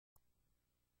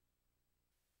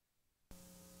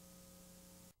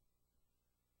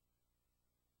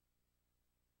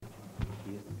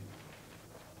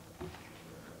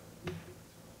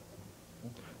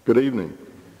Good evening.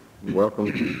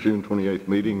 Welcome to the June 28th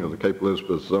meeting of the Cape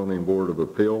Elizabeth Zoning Board of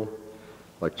Appeal.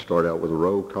 I'd like to start out with a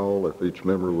roll call. If each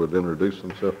member would introduce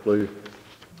himself, please.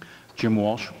 Jim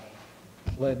Walsh.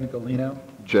 Vlad Nicolino.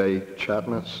 Jay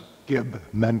Chatness. Gib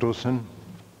Mendelson.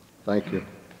 Thank you.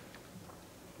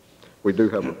 We do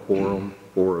have a quorum,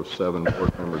 4 of 7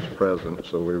 board members present,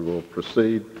 so we will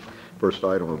proceed. First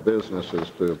item of business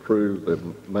is to approve the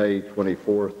May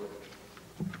 24th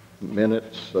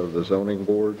minutes of the zoning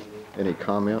board. Any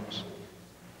comments?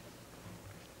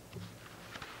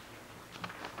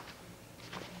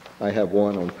 I have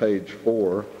one on page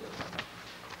 4,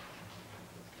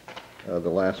 the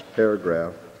last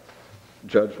paragraph,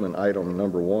 judgment item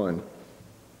number 1.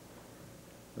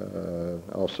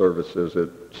 All services,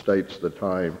 it states the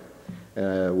time.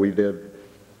 We did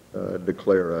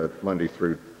declare a Monday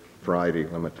through Friday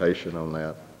limitation on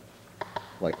that. I'd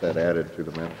like that added to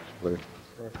the minutes, please.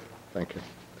 Thank you.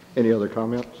 Any other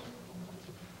comments?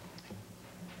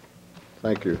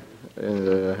 Thank you.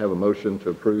 Have a motion to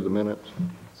approve the minutes.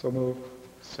 So moved.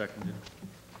 Seconded.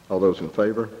 All those in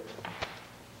favor?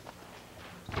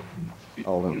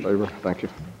 All in favor? Thank you.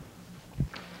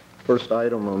 First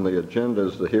item on the agenda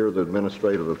is to hear the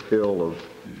administrative appeal of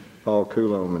Paul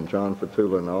Coulomb and John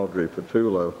Fatula and Audrey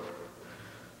Fatula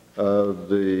of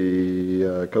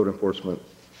the code enforcement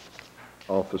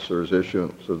officer's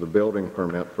issuance of the building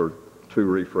permit for 2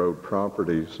 Reef Road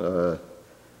properties.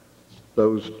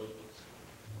 Those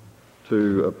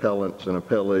 2 appellants and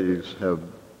appellees have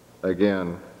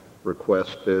again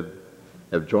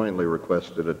jointly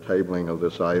requested a tabling of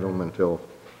this item until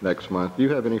next month. Do you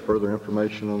have any further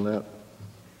information on that?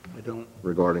 I don't.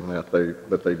 Regarding that,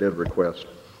 but they did request.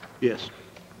 Yes.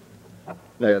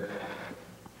 Now,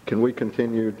 can we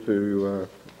continue to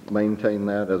maintain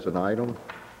that as an item?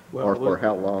 Well, or for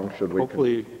how long should we?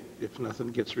 Hopefully, if nothing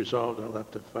gets resolved, I'll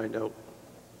have to find out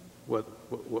what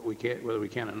we can, whether we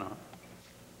can or not.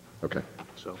 Okay.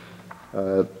 So.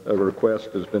 A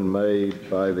request has been made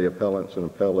by the appellants and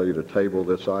appellee to table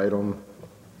this item.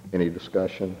 Any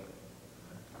discussion?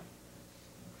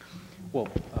 Well,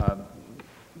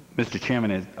 Mr.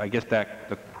 Chairman, I guess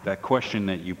that question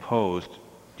that you posed,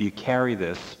 do you carry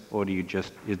this, or do you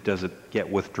just, does it get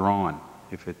withdrawn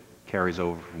if it carries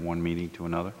over from one meeting to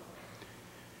another?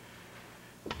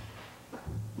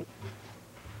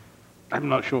 I'm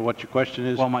not sure what your question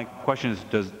is. Well, my question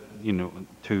is,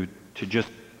 to just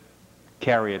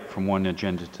carry it from one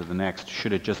agenda to the next,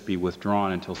 should it just be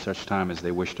withdrawn until such time as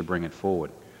they wish to bring it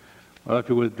forward? Well, if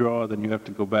you withdraw, then you have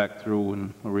to go back through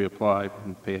and reapply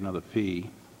and pay another fee.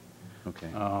 Okay.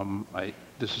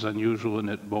 This is unusual in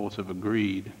that both have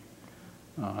agreed.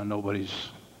 Nobody's,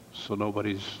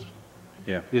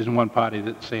 Yeah. there isn't one party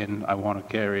that's saying, I want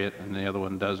to carry it, and the other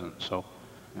one doesn't. So,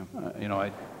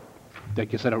 I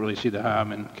guess I don't really see the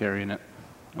harm in carrying it.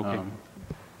 Okay.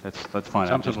 That's fine. I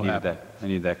Something just will needed happen. that. I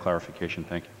need that clarification.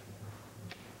 Thank you.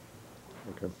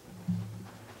 Okay.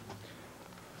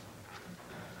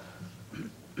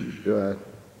 Do I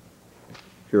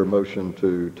hear a motion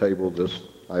to table this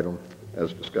item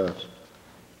as discussed?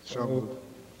 So moved.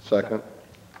 Second?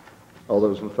 All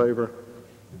those in favor?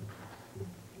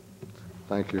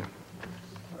 Thank you.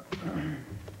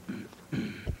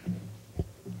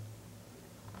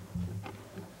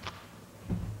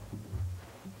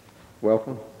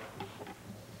 Welcome.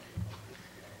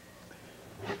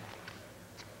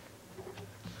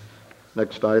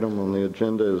 Next item on the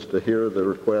agenda is to hear the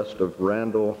request of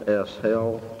Randall S.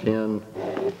 Hell, 10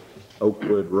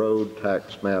 Oakwood Road,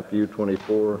 tax map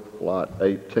U24, lot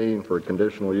 18, for a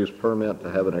conditional use permit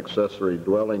to have an accessory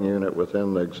dwelling unit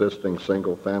within the existing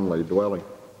single-family dwelling.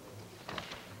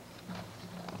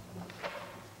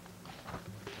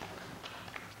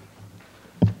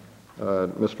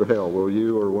 Mr. Hale, will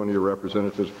you or one of your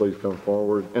representatives please come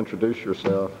forward, introduce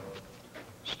yourself,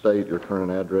 state your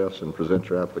current address, and present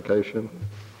your application?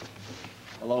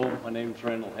 Hello, my name is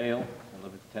Randall Hale. I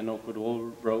live at 10 Oakwood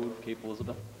Road, Cape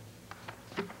Elizabeth.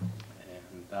 And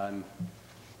I'm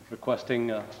requesting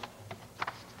an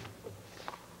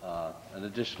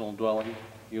additional dwelling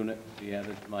unit to be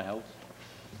added to my house.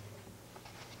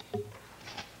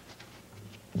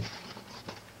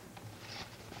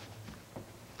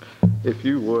 If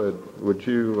you would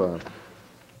you,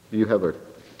 you have a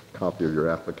copy of your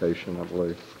application, I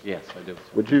believe? Yes, I do.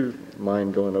 Would you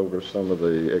mind going over some of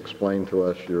explain to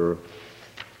us your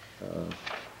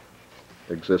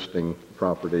existing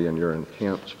property and your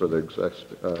intents for the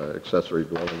accessory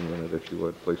dwelling unit, if you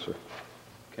would, please, sir?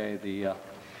 Okay, the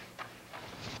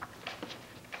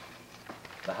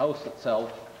house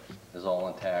itself is all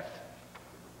intact.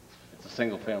 It's a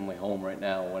single-family home right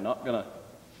now. We're not going to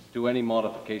do any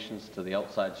modifications to the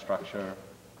outside structure.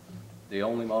 The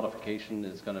only modification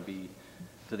is going to be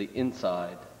to the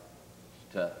inside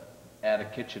to add a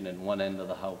kitchen in one end of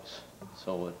the house.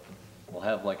 So it will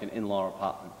have like an in-law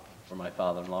apartment for my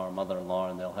father-in-law or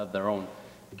mother-in-law, and they'll have their own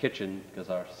kitchen because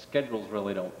our schedules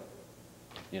really don't,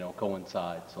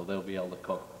 coincide. So they'll be able to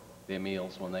cook their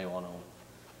meals when they want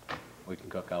to. We can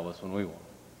cook ours when we want.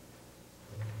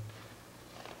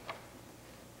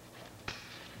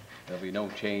 There'll be no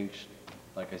change,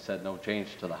 like I said, no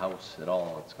change to the house at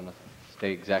all. It's going to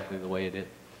stay exactly the way it is.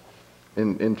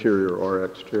 Interior or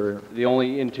exterior? The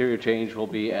only interior change will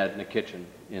be adding a kitchen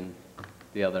in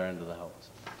the other end of the house.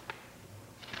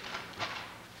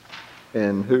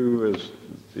 And who is,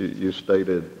 you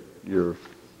stated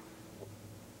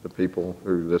the people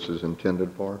who this is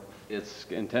intended for? It's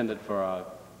intended for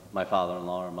my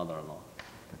father-in-law or mother-in-law.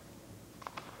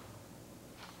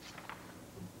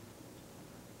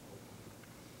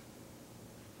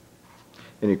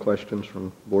 Any questions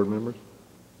from board members?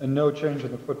 And no change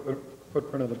in the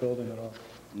footprint of the building at all?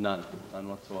 None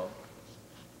whatsoever.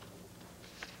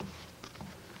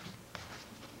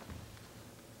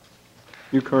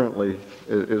 You currently,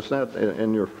 is that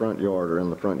in your front yard or in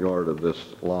the front yard of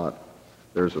this lot,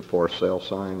 there's a for sale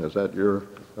sign? Is that your,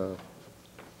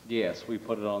 Yes, we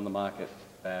put it on the market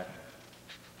back,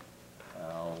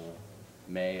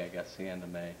 May, I guess, the end of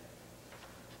May.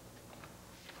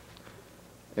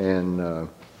 and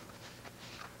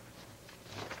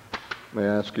may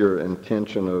I ask your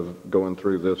intention of going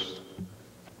through this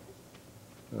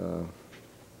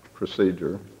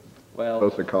procedure? Well,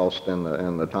 Both the cost and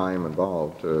the time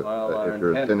involved, our if you're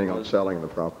intent intending on was- selling the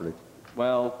property.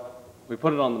 well, we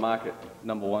put it on the market,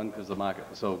 number one, because the market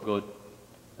was so good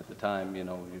at the time.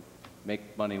 You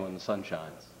make money when the sun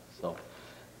shines. So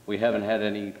we haven't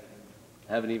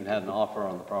even had an offer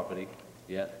on the property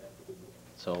yet.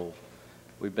 So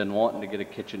we've been wanting to get a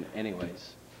kitchen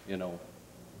anyways,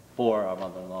 for our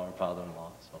mother-in-law and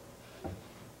father-in-law. So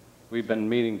we've been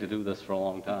meaning to do this for a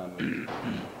long time. We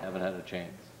haven't had a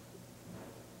chance.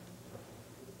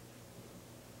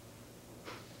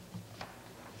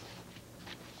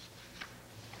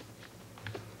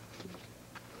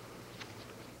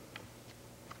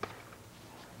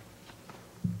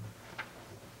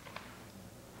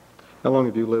 How long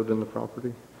have you lived in the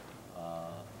property?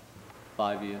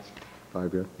 5 years.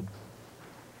 5 years?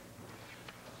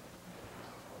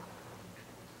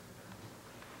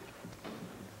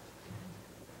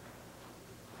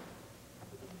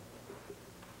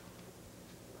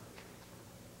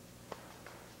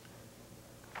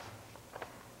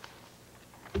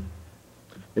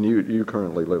 And you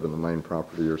currently live in the main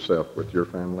property yourself with your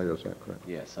family, is that correct?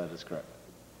 Yes, that is correct.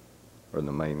 Or in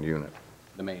the main unit?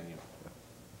 The main unit.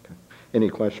 Okay. Any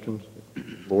questions,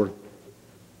 board?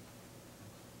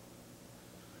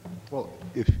 Well,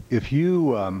 if you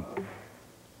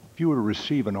were to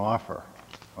receive an offer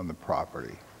on the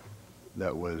property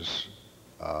that was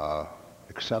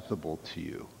acceptable to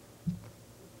you,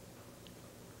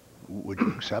 would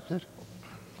you accept it?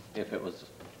 If it was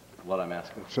what I'm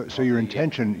asking. So your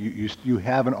intention, you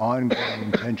have an ongoing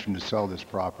intention to sell this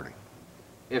property?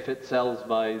 If it sells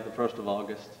by the 1st of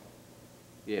August,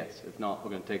 yes. If not,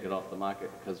 we're going to take it off the market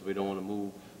because we don't want to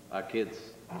move our kids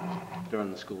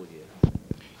during the school year.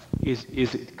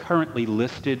 Is it currently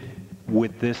listed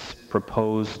with this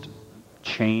proposed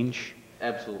change?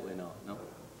 Absolutely not, no.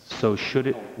 So should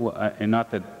it, well, and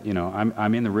not that,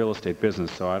 I'm in the real estate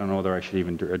business, so I don't know whether I should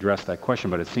even address that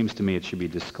question, but it seems to me it should be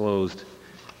disclosed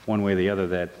one way or the other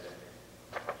that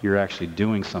you're actually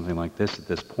doing something like this at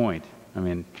this point. I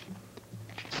mean,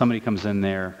 somebody comes in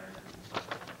there,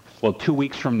 well, 2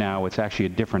 weeks from now, it's actually a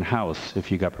different house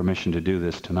if you got permission to do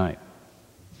this tonight.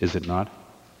 Is it not?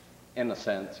 In a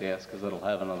sense, yes, because it'll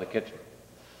have another kitchen.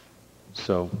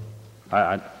 So,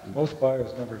 Most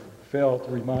buyers never fail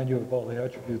to remind you of all the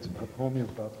attributes of the home you're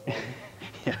about to buy.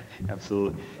 yeah,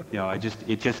 absolutely.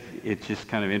 It's just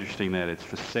kind of interesting that it's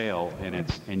for sale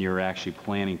and you're actually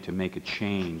planning to make a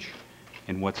change,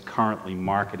 and what's currently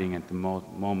marketing at the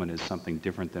moment is something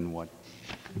different than what.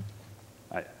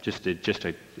 It just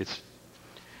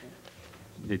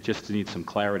needs some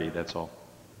clarity. That's all.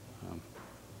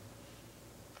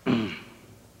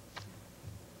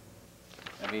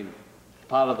 I mean,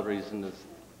 part of the reason is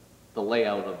the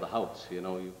layout of the house,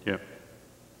 Yeah.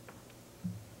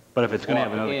 But if it's going to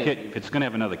have another Walk in. if it's going to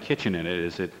have another kitchen in it,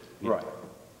 is it? Right.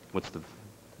 What's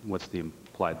the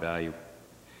implied value?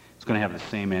 It's going to have the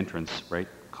same entrance, right?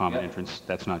 Common Yep. entrance.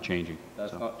 That's not changing.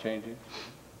 That's so. not changing.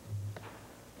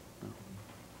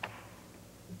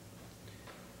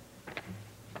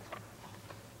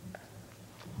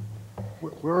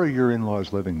 Where are your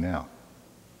in-laws living now?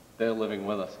 They're living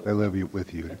with us, They live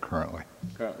with you currently.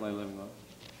 currently living with us.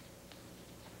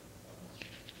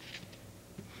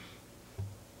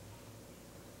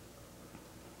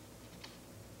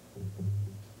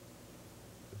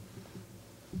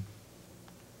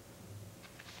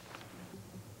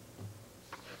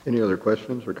 Any other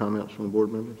questions or comments from the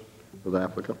board members of the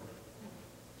applicant?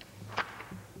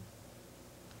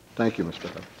 Thank you, Mr.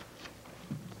 Huff.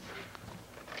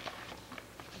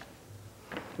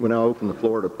 We now open the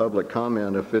floor to public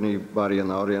comment. If anybody in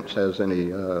the audience has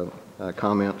any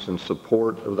comments in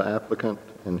support of the applicant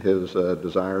and his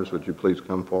desires, would you please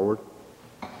come forward?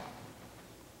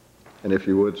 And if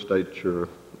you would, state your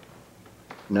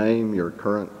name, your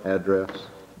current address.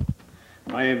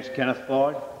 My name is Kenneth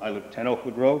Ford. I live 10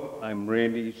 Oakwood Road. I'm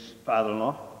Randy's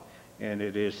father-in-law, and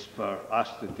it is for us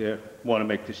that want to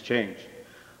make this change.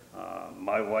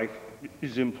 My wife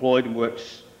is employed and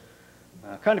works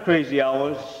kind of crazy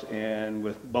hours, and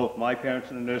with both my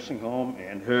parents in the nursing home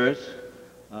and hers,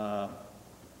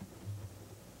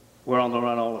 we're on the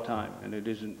run all the time, and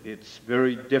it's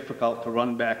very difficult to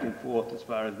run back and forth as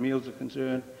far as meals are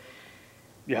concerned.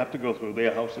 You have to go through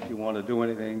their house if you want to do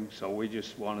anything, so we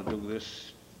just want to do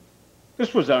this.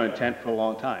 This was our intent for a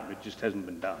long time. It just hasn't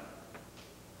been done.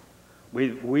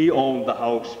 We owned the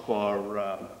house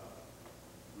for,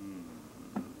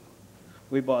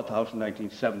 we bought the house in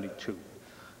 1972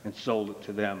 and sold it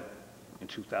to them in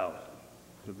 2000.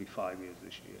 It'll be 5 years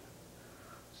this year.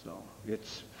 So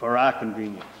it's for our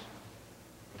convenience.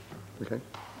 Okay.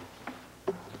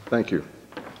 Thank you.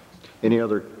 Any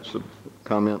other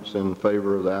comments in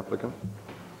favor of the applicant?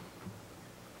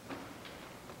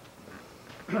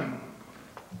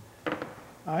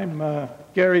 I'm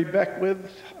Gary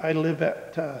Beckwith. I live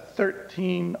at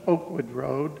 13 Oakwood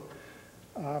Road.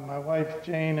 My wife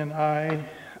Jane and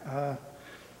I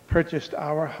purchased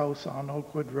our house on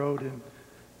Oakwood Road in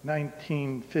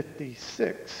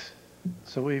 1956.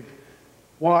 So we've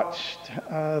watched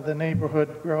the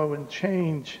neighborhood grow and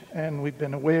change, and we've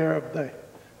been aware of the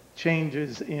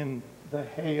changes in the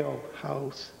Hale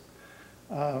house.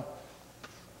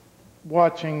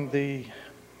 Watching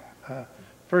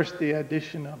first the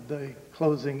addition of the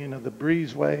closing in of the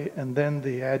breezeway, and then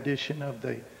the addition of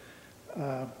the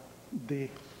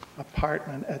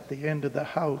apartment at the end of the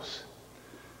house.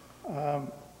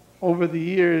 Over the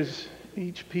years,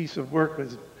 each piece of work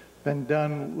has been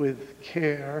done with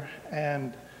care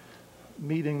and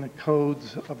meeting the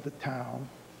codes of the town.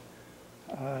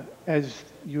 As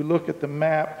you look at the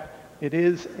map, it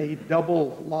is a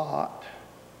double lot.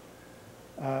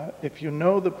 If you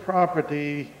know the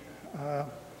property,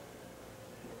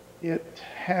 it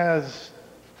has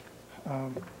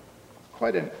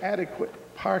quite an adequate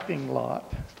parking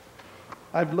lot.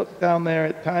 I've looked down there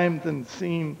at times and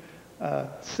seen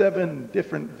 7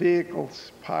 different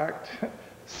vehicles parked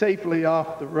safely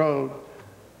off the road.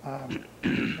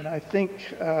 And I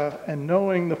think, and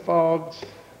knowing the Foggs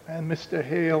and Mr.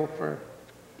 Hale for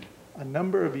a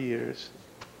number of years,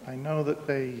 I know that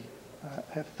they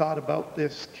have thought about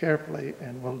this carefully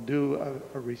and will do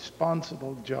a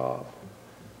responsible job.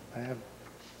 I have,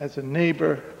 as a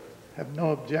neighbor, have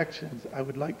no objections. I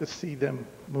would like to see them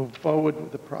move forward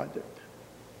with the project.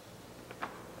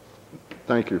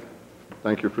 Thank you.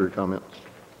 Thank you for your comments.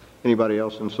 Anybody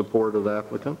else in support of the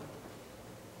applicant?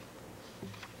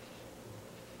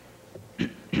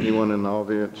 Anyone in the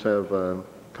audience have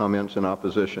comments in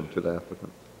opposition to the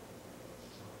applicant?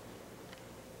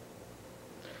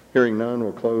 Hearing none,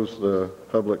 we'll close the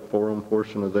public forum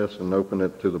portion of this and open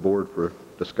it to the board for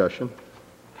discussion.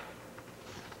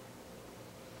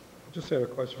 I just have a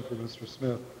question for Mr.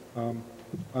 Smith.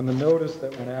 On the notice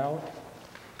that went out,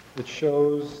 it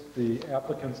shows the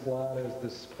applicant's lot as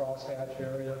this crosshatch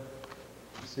area.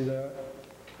 You see that?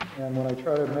 And when I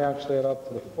try to match that up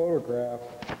to the photograph,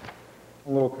 I'm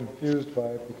a little confused by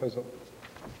it because it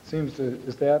seems to,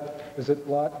 is it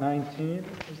lot 19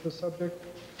 is the subject?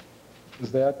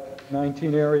 Does that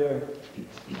 19 area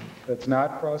that's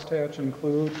not crosshatch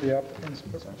include the applicant's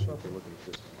property?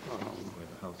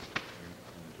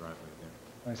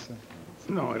 I see.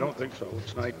 No, I don't think so.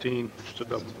 It's 19, just a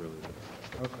double.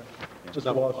 Okay. Just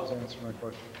Walsh is answering my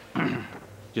question.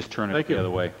 Just turn it Thank the you.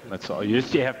 other way, that's all. You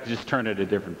have to just turn it a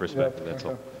different perspective, that's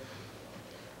all. okay.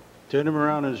 Turn him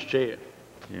around in his chair.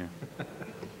 Yeah.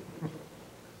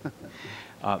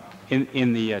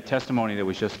 In the testimony that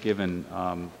was just given,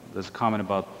 there's a comment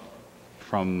about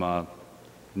from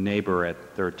neighbor at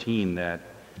 13 that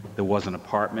there was an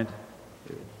apartment.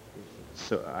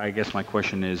 So I guess my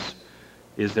question is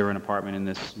there an apartment in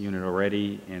this unit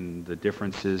already, and the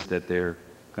difference is that they're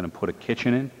going to put a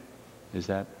kitchen in? Is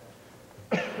that?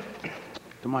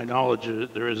 To my knowledge,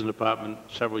 there is an apartment.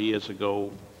 Several years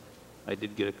ago, I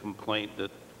did get a complaint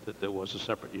that there was a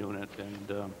separate unit,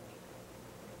 and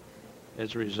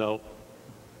as a result,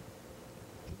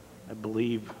 I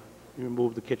believe you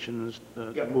removed the kitchen,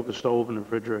 removed the stove and the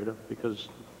refrigerator because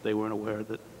they weren't aware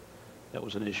that that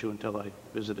was an issue until I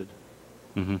visited.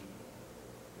 Mm-hmm.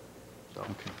 So.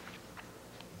 Okay.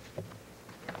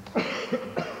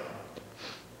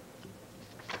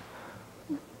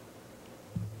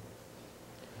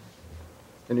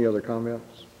 Any other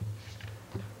comments?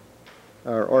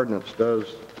 Our ordinance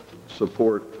does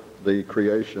support the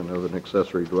creation of an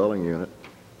accessory dwelling unit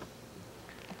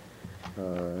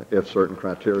if certain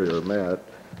criteria are met.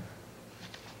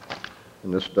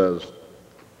 And this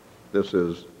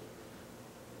is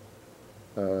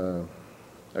a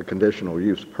conditional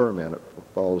use permit. It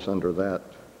falls under that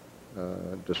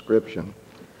description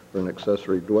for an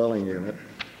accessory dwelling unit.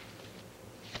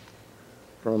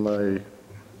 From a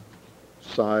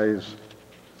size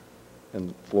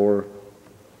and floor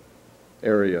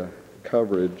area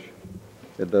coverage,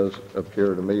 it does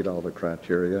appear to meet all the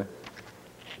criteria.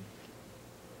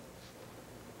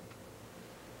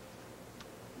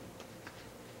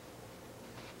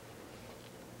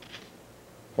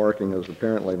 Parking is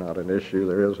apparently not an issue.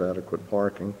 There is adequate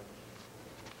parking.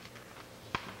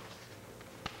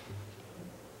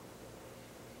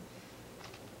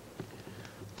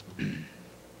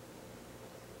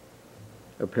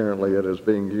 Apparently it is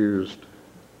being used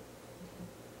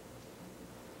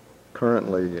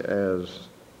currently as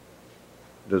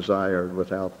desired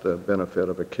without the benefit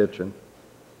of a kitchen.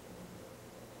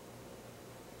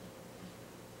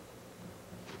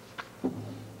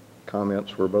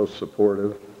 Comments were both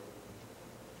supportive.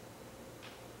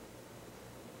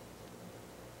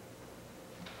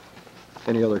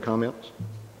 Any other comments?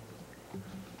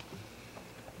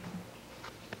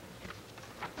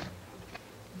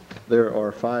 There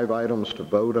are 5 items to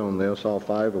vote on this, all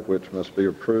 5 of which must be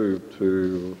approved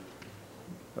to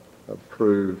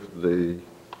approve the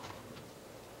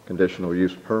conditional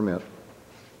use permit.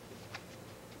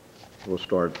 We'll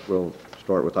start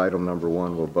with item number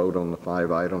 1. We'll vote on the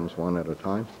 5 items one at a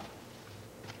time.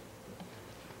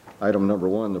 Item number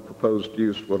 1, the proposed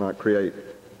use will not create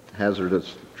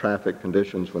hazardous traffic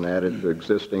conditions when added to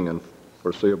existing and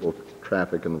foreseeable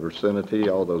traffic in the vicinity.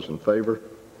 All those in favor?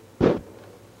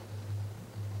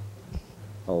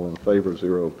 All in favor,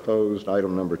 0 opposed.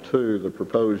 Item number 2, the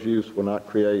proposed use will not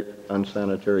create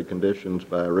unsanitary conditions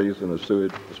by reason of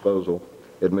sewage disposal,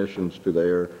 admissions to the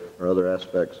air, or other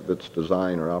aspects of its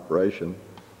design or operation.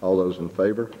 All those in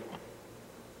favor?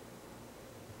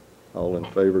 All in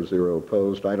favor, 0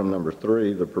 opposed. Item number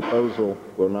 3, the proposal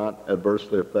will not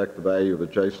adversely affect the value of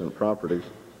adjacent properties.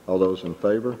 All those in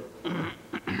favor?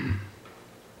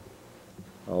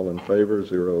 All in favor,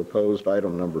 0 opposed.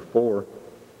 Item number 4,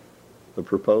 the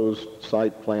proposed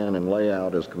site plan and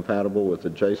layout is compatible with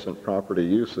adjacent property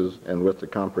uses and with the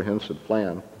comprehensive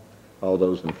plan. All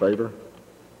those in favor?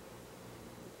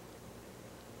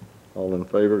 All in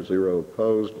favor, 0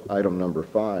 opposed. Item number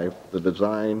 5, the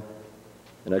design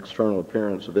and external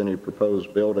appearance of any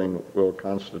proposed building will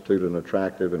constitute an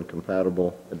attractive and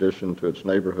compatible addition to its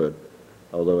neighborhood,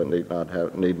 although it need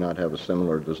not have a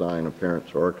similar design,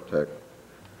 appearance, or architect.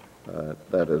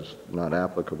 That is not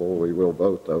applicable. We will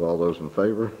vote, though. All those in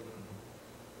favor?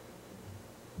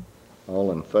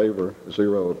 All in favor,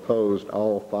 0 opposed.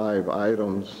 All 5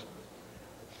 items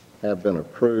have been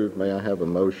approved. May I have a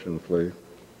motion, please?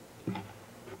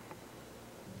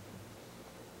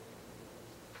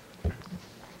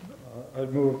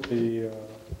 I'd move the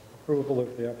approval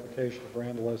of the application of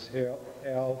Randall S.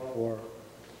 Hale for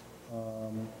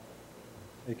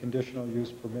a conditional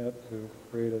use permit to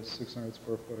create a 600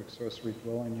 square foot accessory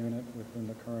dwelling unit within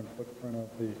the current footprint of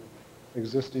the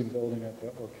existing building at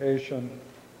that location,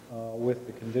 with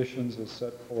the conditions as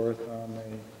set forth on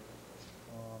the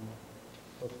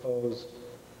proposed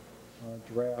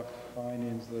draft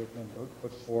findings that have been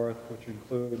put forth, which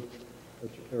include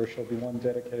that there shall be 1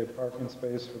 dedicated parking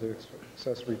space for the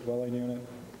accessory dwelling unit.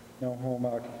 No home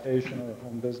occupation or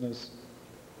home business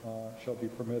shall be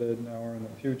permitted now or in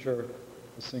the future.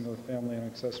 A single family and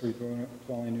accessory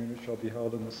dwelling unit shall be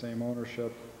held in the same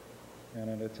ownership, and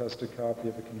an attested copy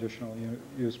of a conditional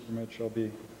use permit shall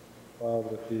be filed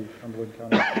with the Cumberland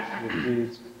County Registry of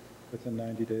Deeds within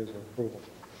 90 days of approval.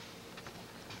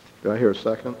 Do I hear a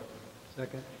second?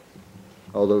 Second.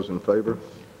 All those in favor?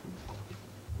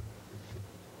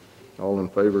 All in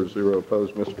favor, 0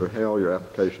 opposed. Mr. Hale, your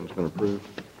application's been approved.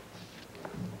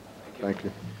 Thank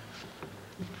you.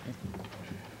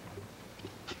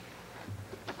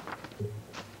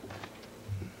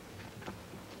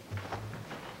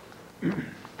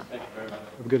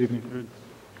 Good evening.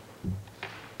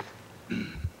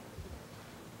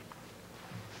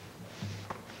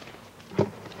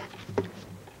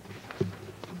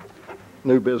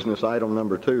 New business item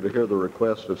number 2, to hear the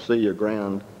request of Celia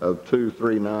Grand of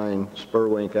 239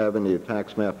 Spurwink Avenue,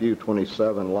 tax map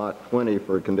U27, lot 20,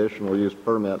 for a conditional use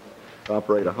permit to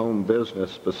operate a home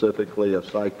business, specifically a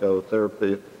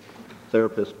psychotherapist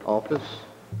office.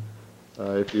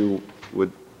 If you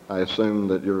would, I assume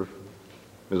that you're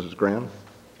Mrs. Grand?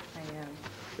 I am.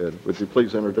 Good. Would you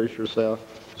please introduce yourself,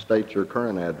 state your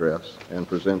current address, and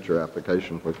present your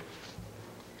application, please?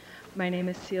 My name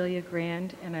is Celia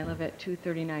Grand, and I live at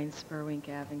 239 Spurwink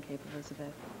Ave in Cape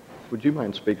Elizabeth. Would you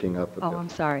mind speaking up a bit? Oh, I'm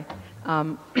sorry.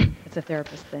 It's a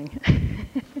therapist thing.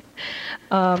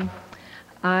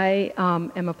 I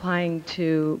am applying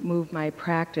to move my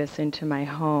practice into my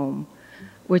home,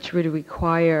 which would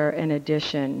require an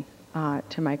addition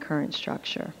to my current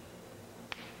structure.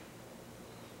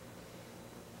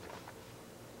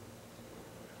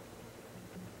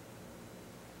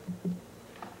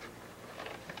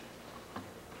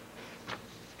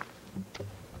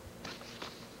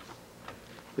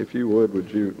 If you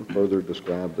would you further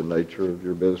describe the nature of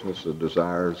your business, the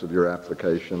desires of your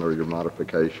application or your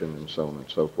modification, and so on and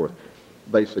so forth?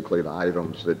 Basically, the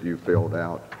items that you filled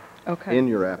out in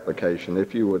your application,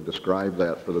 if you would describe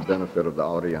that for the benefit of the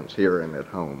audience here and at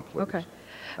home, please. Okay.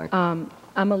 Thank you.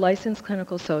 I'm a licensed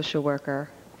clinical social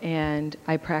worker, and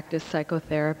I practice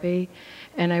psychotherapy,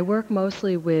 and I work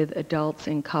mostly with adults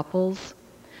and couples,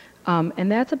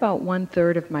 and that's about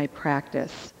 1/3 of my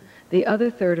practice. The other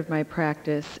third of my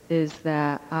practice is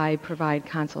that I provide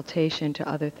consultation to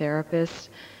other therapists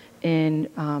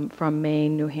from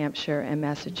Maine, New Hampshire, and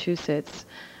Massachusetts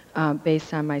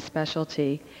based on my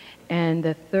specialty. And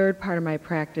the third part of my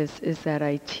practice is that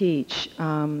I teach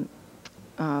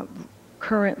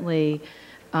currently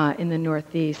in the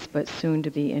Northeast, but soon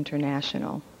to be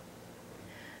international,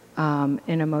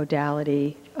 in a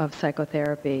modality of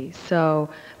psychotherapy. So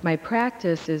my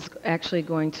practice is actually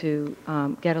going to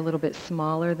get a little bit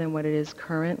smaller than what it is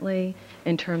currently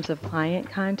in terms of client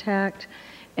contact,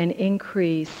 and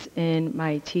increase in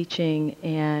my teaching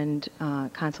and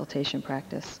consultation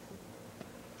practice.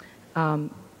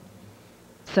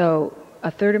 So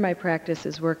a third of my practice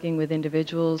is working with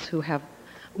individuals who have,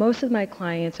 most of my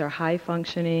clients are high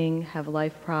functioning, have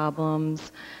life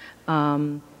problems.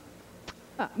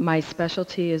 My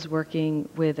specialty is working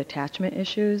with attachment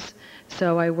issues.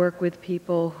 So I work with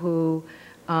people who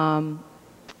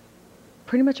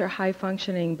pretty much are high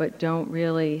functioning but don't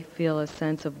really feel a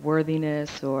sense of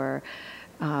worthiness or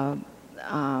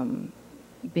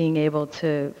being able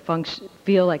to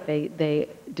feel like they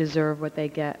deserve what they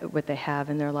get, what they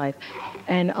have in their life.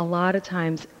 And a lot of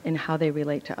times in how they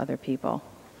relate to other people.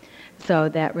 So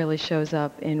that really shows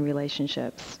up in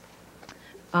relationships.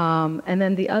 And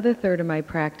then the other third of my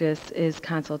practice is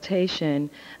consultation.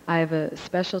 I have a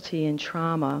specialty in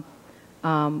trauma,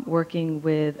 working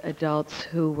with adults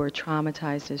who were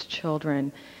traumatized as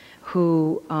children,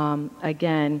 who,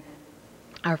 again,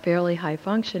 are fairly high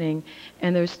functioning.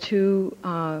 And there's two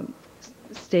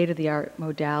state-of-the-art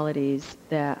modalities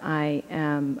that I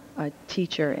am a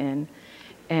teacher in,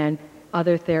 and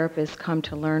other therapists come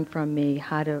to learn from me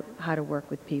how to work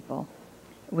with people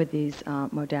with these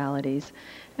modalities.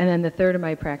 And then the third of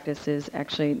my practice is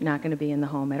actually not going to be in the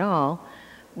home at all,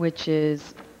 which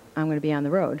is I'm going to be on the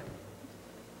road.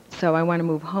 So I want to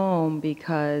move home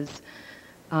because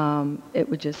it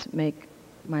would just make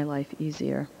my life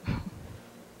easier.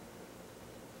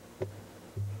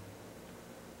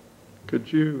 Could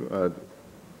you,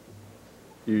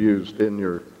 you used in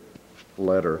your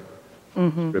letter,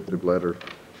 descriptive letter,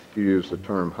 you used the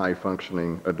term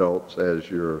high-functioning adults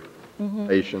as your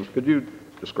patients. Could you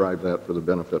describe that for the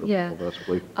benefit of all of us,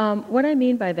 please? What I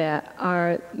mean by that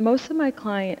are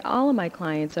all of my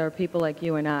clients are people like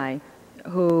you and I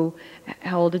who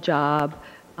hold a job,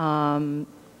 have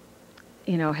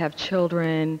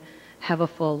children, have a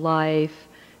full life,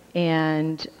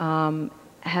 and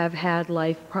have had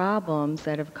life problems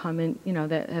that have come in,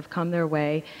 that have come their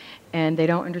way, and they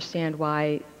don't understand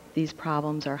why these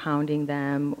problems are hounding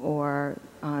them or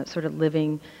sort of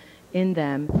living in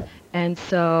them. And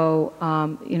so,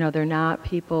 they're not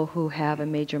people who have a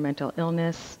major mental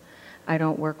illness. I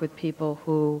don't work with people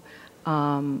who,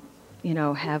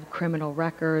 have criminal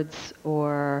records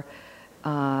or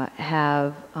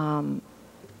have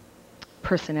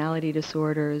personality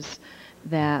disorders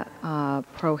that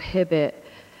prohibit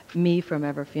me from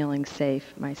ever feeling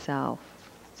safe myself.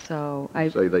 So I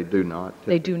say they do not.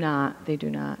 They do not.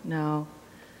 No.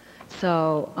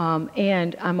 So,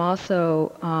 and I'm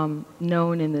also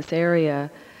known in this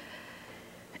area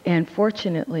And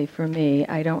fortunately for me,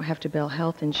 I don't have to bill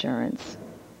health insurance.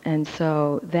 And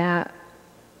so that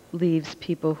leaves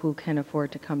people who can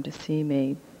afford to come to see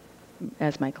me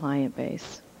as my client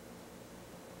base.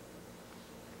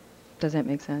 Does that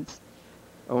make sense?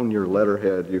 On your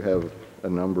letterhead, you have a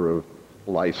number of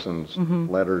license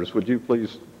letters. Would you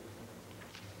please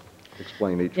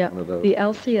explain each Yep. one of those? The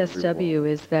LCSW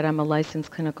is that I'm a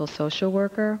licensed clinical social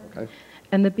worker. Okay.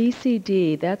 And the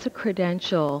BCD, that's a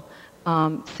credential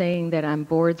saying that I'm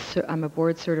a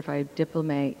board certified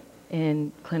diplomate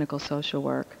in clinical social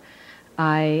work.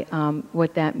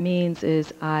 What that means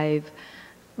is I've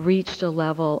reached a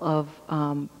level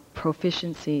of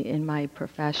proficiency in my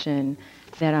profession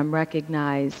that I'm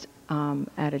recognized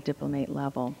at a diplomate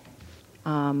level.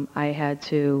 I had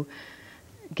to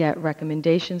get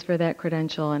recommendations for that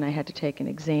credential, and I had to take an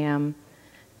exam,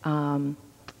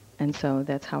 and so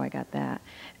that's how I got that.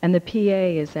 And the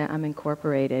PA is that I'm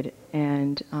incorporated,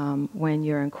 and when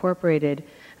you're incorporated,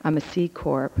 I'm a C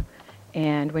Corp,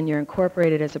 and when you're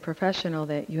incorporated as a professional,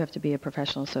 that you have to be a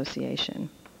professional association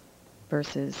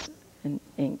versus an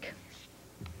Inc.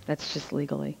 That's just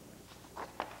legally.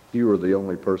 You are the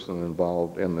only person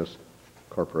involved in this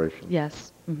corporation?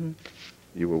 Yes. Mm-hmm.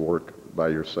 You will work by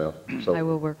yourself? So I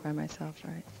will work by myself,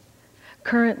 right.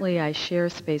 Currently, I share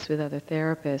space with other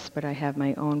therapists, but I have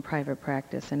my own private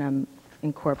practice, and I'm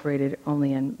incorporated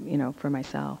only for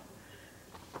myself.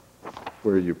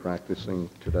 Where are you practicing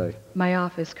today? My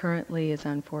office currently is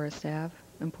on Forest Ave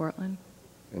in Portland.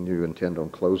 And you intend on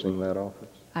closing that office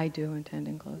I do intend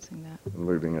on closing that. and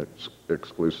moving it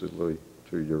exclusively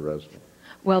to your residence?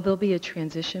 Well, there'll be a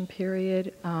transition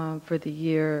period for the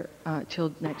year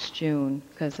till next June,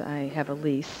 because I have a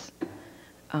lease.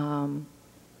 So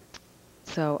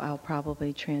I'll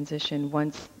probably transition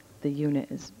once the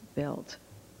unit is built.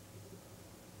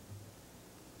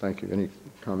 Thank you. Any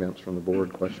comments from the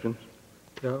board, questions?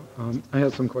 Yeah, I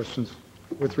have some questions.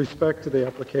 With respect to the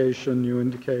application, you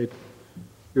indicate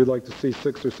you would like to see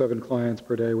 6 or 7 clients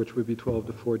per day, which would be 12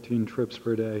 to 14 trips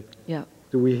per day. Yeah.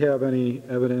 Do we have any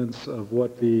evidence of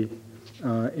what the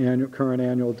current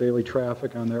annual daily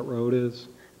traffic on that road is?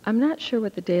 I'm not sure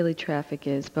what the daily traffic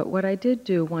is, but what I did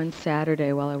do one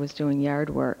Saturday while I was doing yard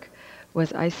work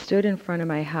was I stood in front of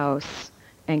my house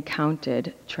and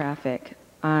counted traffic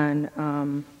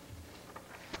on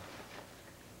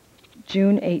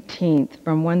June 18th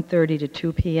from 1:30 to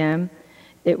 2 p.m.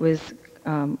 It was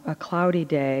a cloudy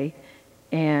day,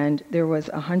 and there was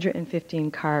 115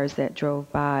 cars that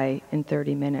drove by in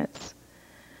 30 minutes.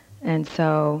 And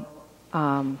so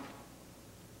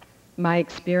my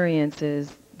experience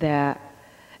is that,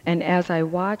 and as I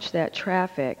watched that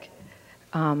traffic,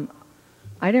 I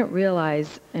didn't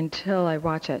realize until I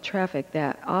watched that traffic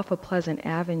that off of Pleasant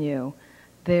Avenue,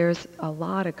 there's a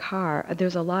lot of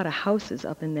houses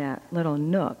up in that little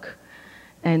nook.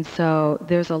 And so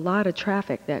there's a lot of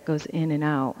traffic that goes in and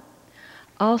out.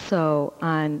 Also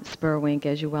on Spurwink,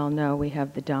 as you well know, we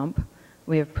have the dump.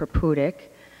 We have Perputic.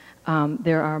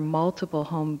 There are multiple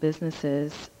home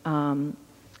businesses.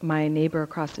 My neighbor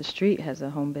across the street has a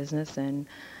home business, and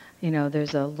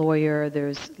there's a lawyer,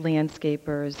 there's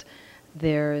landscapers,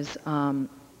 there's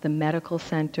the medical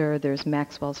center, there's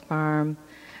Maxwell's Farm,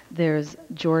 there's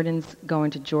Jordan's,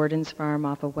 going to Jordan's Farm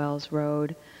off of Wells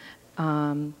Road,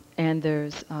 and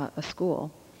there's a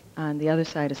school on the other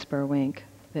side of Spurwink,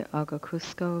 the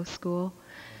Agacusco School.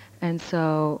 And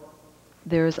so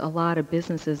there's a lot of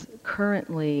businesses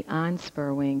currently on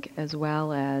Spurwink, as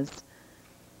well as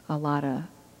a lot of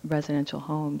residential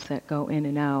homes that go in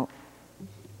and out.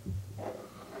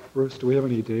 Bruce, do we have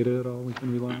any data at all we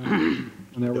can rely on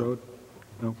that road?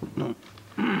 No.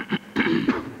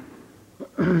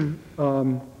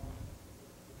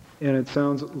 And it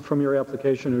sounds, from your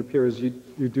application, it appears you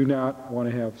do not want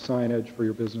to have signage for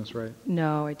your business, right?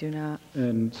 No, I do not.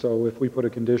 And so if we put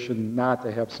a condition not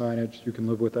to have signage, you can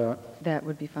live with that? That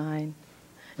would be fine.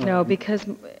 No, because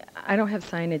I don't have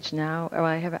signage now. Oh,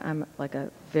 I'm like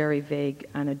a very vague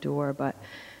on a door, but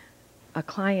a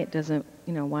client doesn't,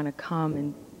 want to come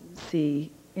and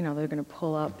see, they're going to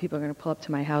pull up, people are going to pull up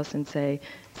to my house and say,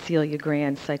 Celia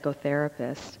Grand,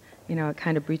 psychotherapist. It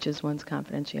kind of breaches one's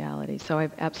confidentiality. So I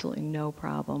have absolutely no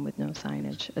problem with no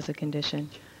signage as a condition.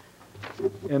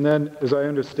 And then, as I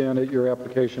understand it, your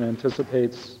application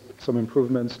anticipates some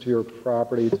improvements to your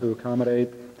property to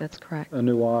accommodate That's correct. a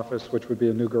new office, which would be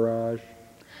a new garage.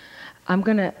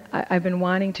 I've been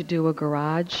wanting to do a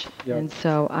garage, Yep. and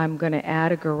so I'm going to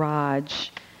add a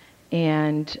garage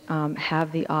and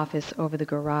have the office over the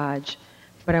garage.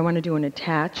 But I want to do an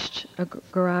attached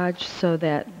garage so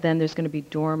that then there's going to be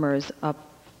dormers up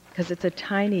because it's a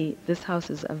tiny, this house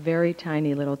is a very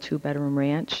tiny little 2-bedroom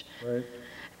ranch. Right?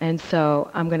 And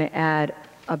so I'm going to add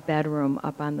a bedroom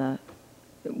up on the,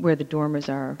 where the dormers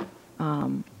are.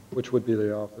 Which would be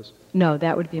the office. No,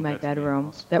 that would be my That's the bedroom.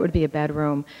 house. That would be a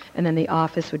bedroom. And then the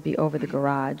office would be over the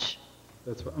garage.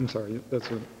 That's what, I'm sorry, that's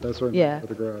what I Yeah. meant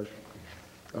for the garage.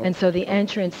 And so the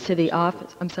entrance to the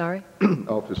office, I'm sorry?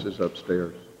 Office is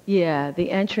upstairs. Yeah,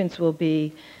 the entrance will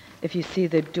be, if you see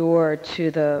the door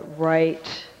to the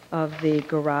right of the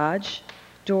garage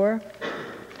door,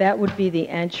 that would be the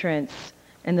entrance,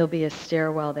 and there'll be a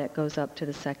stairwell that goes up to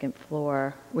the second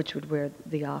floor, which would where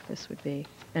the office would be,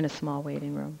 and a small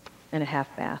waiting room, and a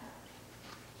half bath.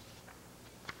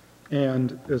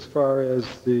 And as far as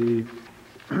the,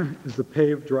 is the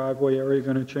paved driveway area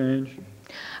going to change?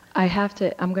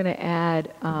 I'm going to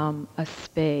add a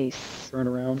space. Turn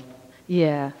around?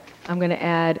 Yeah, I'm going to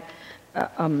add,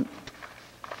 let me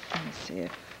see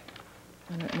if,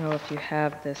 I don't know if you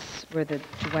have this, where the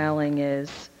dwelling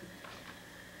is.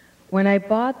 When I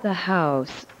bought the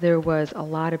house, there was a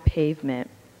lot of pavement.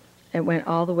 It went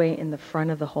all the way in the front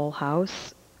of the whole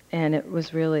house, and it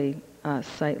was really a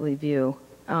sightly view.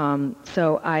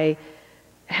 So I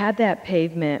had that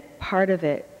pavement, part of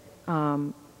it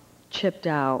chipped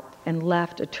out, and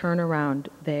left a turnaround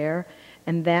there.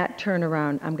 And that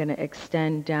turnaround, I'm going to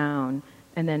extend down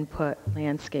and then put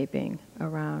landscaping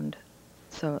around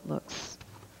so it looks...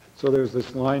 So there's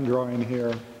this line drawing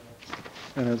here,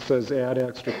 and it says add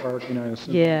extra parking, I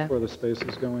assume, Yeah. that's where the space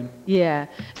is going? Yeah,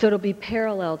 so it'll be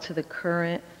parallel to the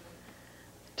current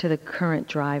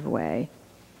driveway,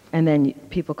 and then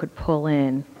people could pull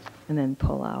in and then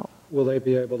pull out. Will they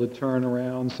be able to turn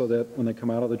around so that when they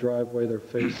come out of the driveway, they're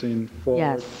facing forward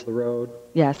Yes. to the road?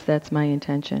 Yes, that's my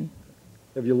intention.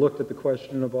 Have you looked at the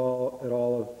question at all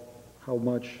of how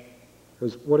much,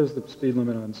 because what is the speed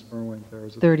limit on Spurwink there?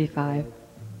 Is it 35.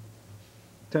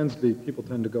 People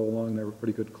tend to go along there at a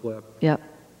pretty good clip. Yep.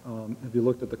 Have you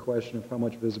looked at the question of how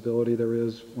much visibility there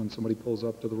is when somebody pulls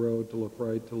up to the road to look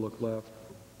right, to look left?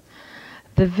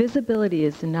 The visibility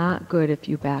is not good if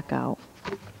you back out,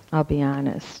 I'll be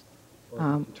honest.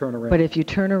 Or turn around? But if you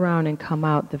turn around and come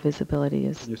out, the visibility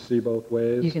is, You see both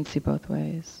ways? you can see both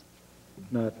ways.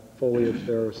 Not foliage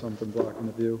there or something blocking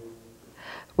the view?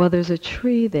 Well, there's a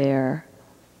tree there,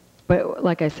 but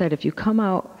like I said, if you come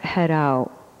out, head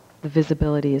out, the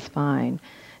visibility is fine.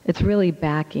 It's really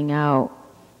backing out,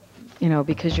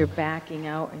 because you're backing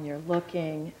out and you're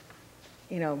looking,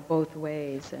 both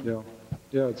ways. And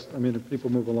Yeah, if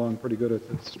people move along pretty good at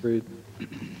the street.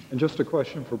 And just a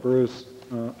question for Bruce.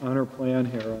 On her plan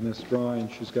here, on this drawing,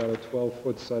 she's got a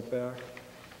 12-foot setback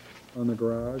on the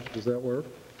garage. Does that work?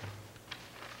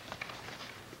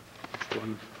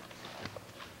 One,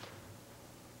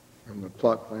 On the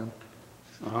plot plan?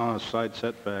 side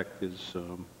setback is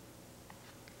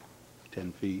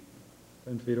 10 feet.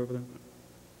 10 feet over there?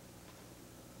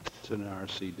 It's in an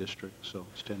RC district, so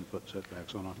it's 10-foot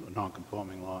setbacks on a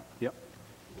non-conforming lot. Yep.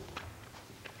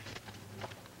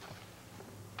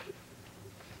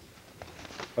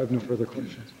 I have no further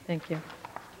questions. Thank you.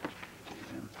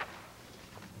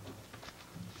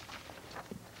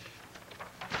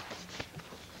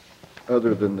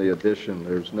 Other than the addition,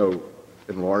 there's no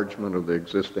enlargement of the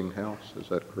existing house, is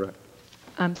that correct?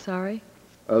 I'm sorry?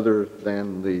 Other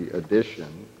than the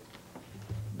addition,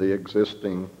 the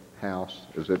existing house,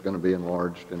 is it going to be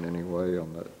enlarged in any way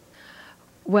on the,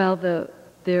 Well,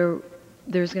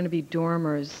 there's going to be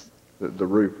dormers. the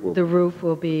roof will, The roof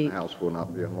will the be, house will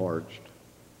not be enlarged?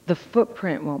 the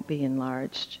footprint won't be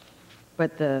enlarged,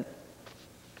 but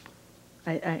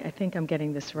I think I'm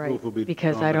getting this right, Roof will be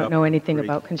because I bumped don't up know anything three-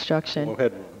 about construction. More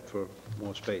headroom for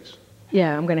more space.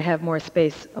 Yeah, I'm going to have more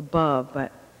space above,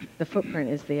 but the footprint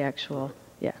is the actual,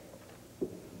 yeah.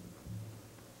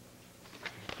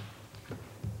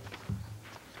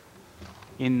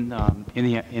 In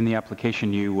the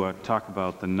application, you talk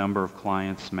about the number of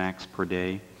clients max per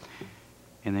day,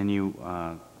 and then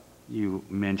you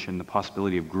mentioned the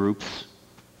possibility of groups.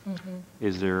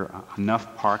 Is there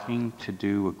enough parking to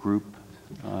do a group?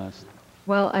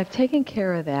 Well, I've taken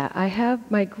care of that.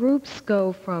 My groups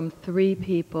go from 3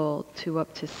 people to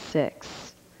up to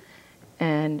 6.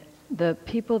 And the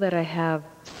people that I have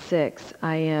 6,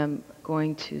 I am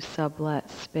going to sublet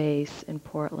space in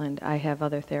Portland. I have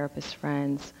other therapist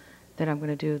friends that I'm going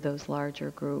to do those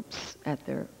larger groups at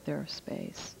their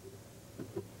space.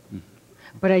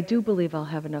 But I do believe I'll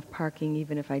have enough parking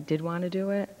even if I did want to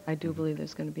do it. I do believe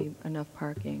there's going to be enough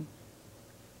parking.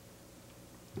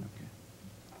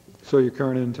 So your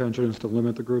current intention is to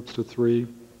limit the groups to 3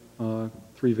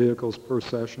 vehicles per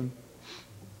session?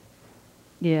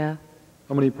 Yeah.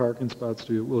 How many parking spots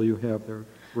will you have there?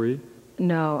 3?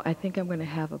 No, I think I'm going to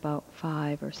have about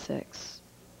 5 or 6.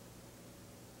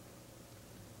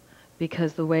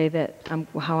 Because the way that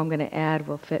how I'm going to add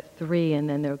will fit 3, and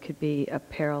then there could be a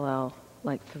parallel,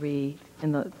 like 3,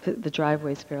 and the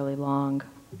driveway's fairly long.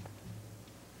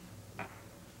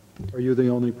 Are you the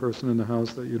only person in the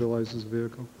house that utilizes the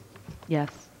vehicle?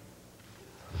 Yes.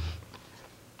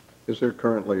 Is there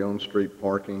currently on-street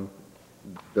parking?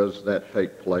 Does that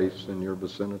take place in your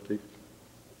vicinity?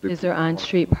 Is there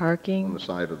on-street On parking? the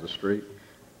side of the street?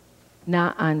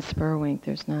 Not on Spurwink,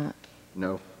 there's not.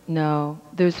 No? No,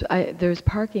 there's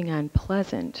parking on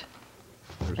Pleasant.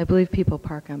 I believe people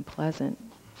park on Pleasant,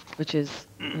 which is,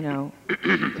 you know,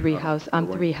 3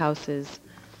 houses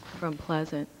from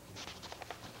Pleasant.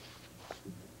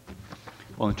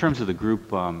 Well, in terms of the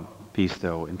group piece,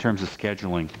 though, in terms of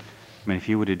scheduling, I mean, if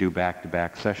you were to do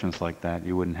back-to-back sessions like that,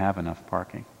 you wouldn't have enough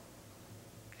parking.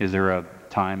 Is there a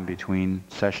time between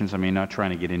sessions? I mean, not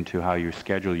trying to get into how you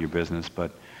schedule your business,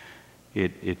 but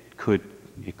it could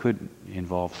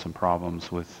involve some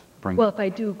problems with bringing... Well, if I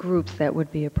do groups, that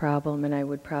would be a problem, and I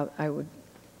would,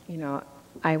 you know,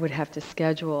 I would have to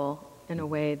schedule in a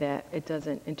way that it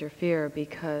doesn't interfere,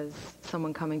 because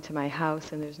someone coming to my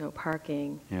house and there's no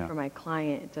parking for my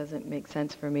client, it doesn't make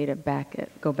sense for me to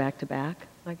go back to back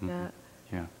like that.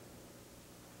 Yeah.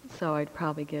 So I'd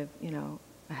probably give, you know,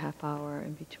 a half hour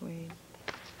in between.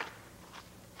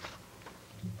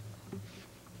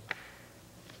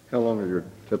 How long are your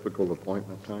typical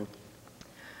appointment times?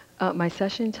 My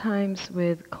session times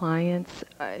with clients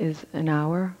is an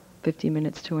hour, 50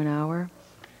 minutes to an hour,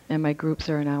 and my groups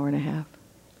are an hour and a half.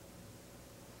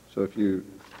 So if you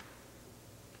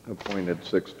appointed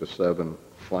 6 to 7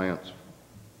 clients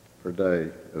per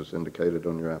day, as indicated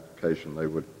on your application, they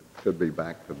could be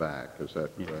back-to-back, is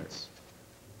that correct?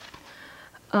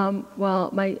 Well,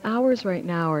 my hours right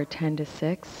now are 10 to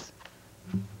 6,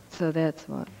 so that's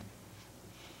what?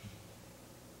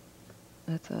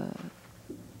 That's a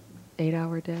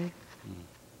 8-hour day.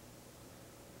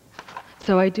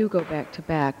 So I do go back to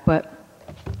back, but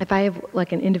if I have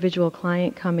like an individual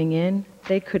client coming in,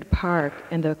 they could park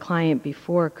and the client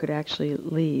before could actually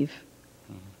leave.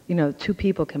 You know, 2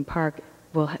 people can park.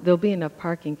 Well, there'll be enough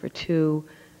parking for 2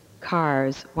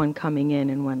 cars, one coming in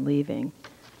and one leaving.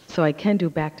 So I can do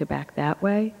back to back that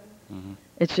way.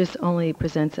 It just only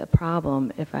presents a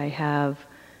problem if I have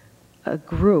a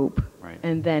group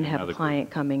and then have a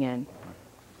client coming in.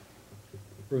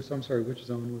 Bruce, I'm sorry, which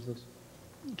zone was this?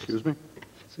 Excuse me?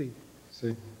 C.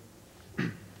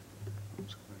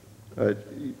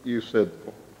 You said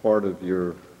part of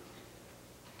your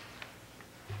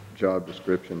job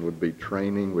description would be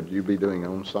training. Would you be doing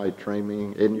on-site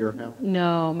training in your house?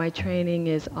 No, my training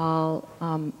is all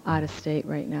out of state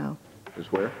right now.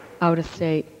 Is where? Out of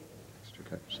state.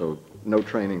 Okay, so no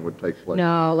training would take place?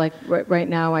 No, like right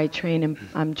now I'm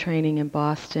training in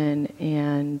Boston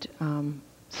and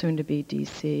soon to be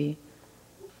DC.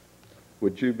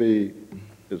 Would you be,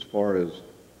 as far as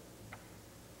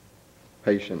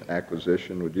patient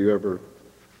acquisition, would you ever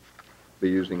be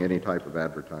using any type of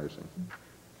advertising?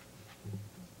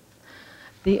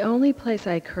 The only place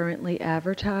I currently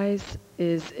advertise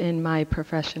is in my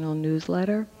professional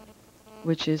newsletter,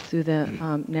 which is through the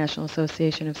National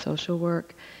Association of Social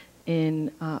Work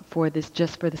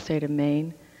just for the state of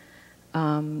Maine.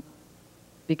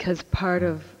 Because part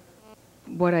of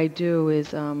what I do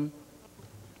is,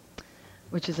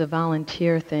 which is a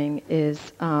volunteer thing,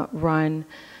 is run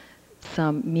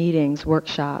some meetings,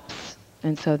 workshops.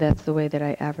 And so that's the way that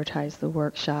I advertise the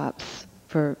workshops,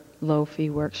 for low-fee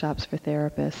workshops for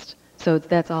therapists. So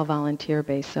that's all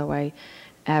volunteer-based, so I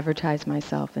advertise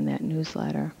myself in that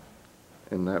newsletter.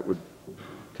 And that would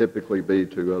typically be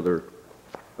to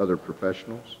other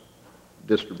professionals?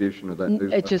 Distribution of that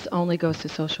newsletter? It just only goes to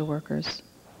social workers.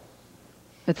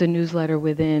 It's a newsletter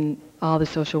within all the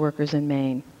social workers in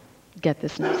Maine. Get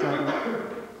this newsletter.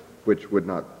 Which would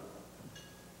not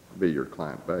be your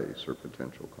client base or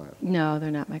potential client base? No, they're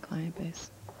not my client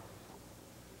base.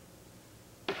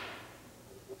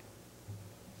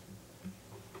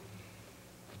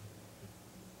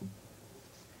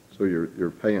 So your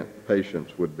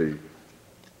patients would be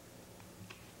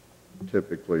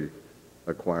typically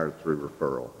acquired through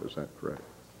referral, is that correct?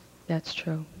 That's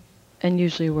true. And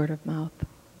usually word of mouth.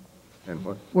 And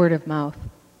what? Word of mouth.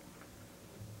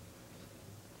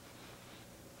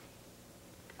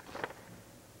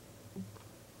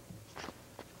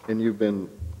 And you've been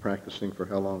practicing for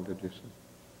how long, did you say?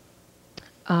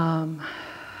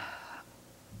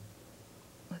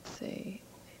 Let's see.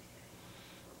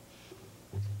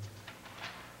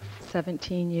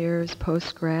 17 years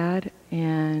post-grad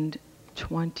and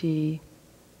 20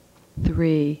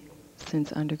 3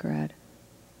 since undergrad.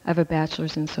 I have a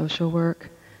bachelor's in social work.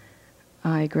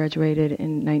 I graduated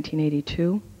in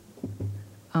 1982,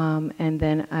 and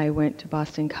then I went to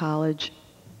Boston College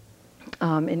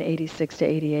in 86 to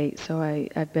 88, so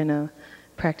I've been a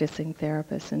practicing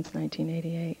therapist since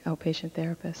 1988, outpatient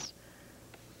therapist.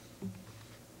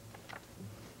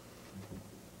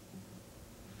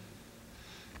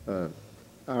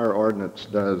 Our ordinance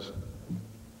does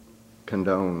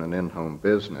condone an in-home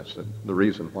business. And the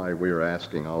reason why we are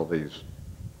asking all these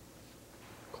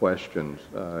questions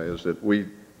is that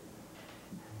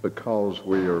because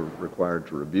we are required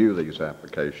to review these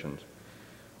applications,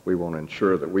 we want to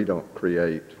ensure that we don't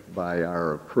create, by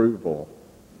our approval,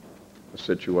 a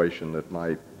situation that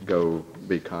might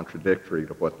be contradictory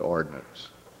to what the ordinance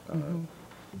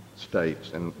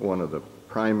states. And one of the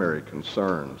primary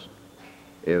concerns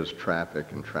is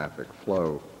traffic and traffic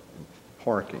flow,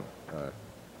 parking.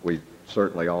 We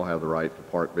certainly all have the right to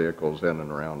park vehicles in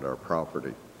and around our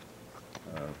property.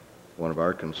 One of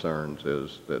our concerns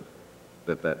is that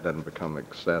doesn't become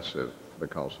excessive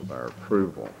because of our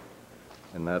approval.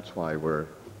 And that's why we're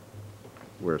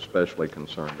especially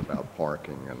concerned about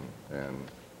parking and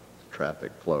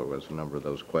traffic flow, as a number of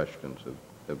those questions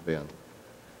have been.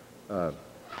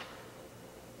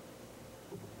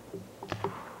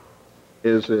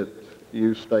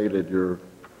 You stated your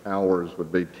hours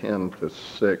would be 10 to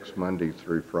 6 Monday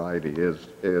through Friday. Is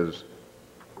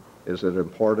it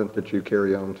important that you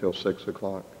carry on till 6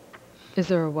 o'clock? Is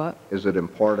there a what? Is it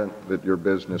important that your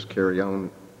business carry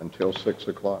on until 6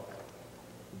 o'clock?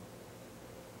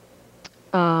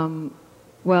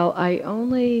 Well,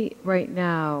 I right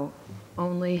now,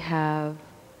 only have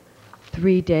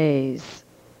 3 days,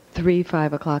 3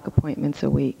 5 o'clock appointments a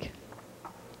week.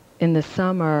 In the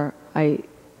summer, I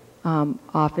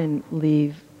often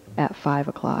leave at 5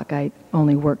 o'clock. I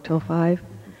only work till 5.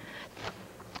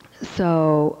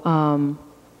 So, I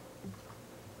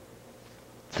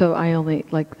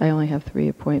only have 3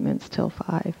 appointments till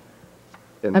 5.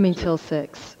 Till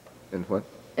 6. And what?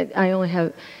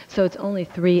 So it's only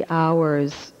 3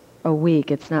 hours a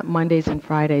week. It's not Mondays and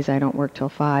Fridays I don't work till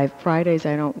 5. Fridays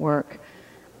I don't work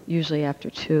usually after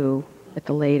 2 at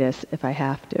the latest if I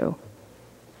have to.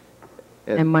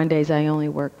 And Mondays I only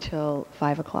work till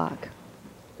 5 o'clock.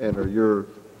 And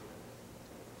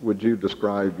would you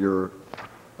describe your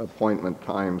appointment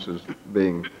times as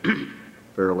being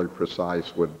fairly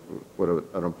precise? Would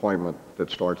an appointment that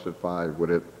starts at 5,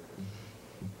 would it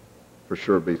for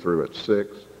sure be through at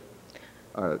 6?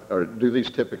 Or do these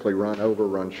typically run over,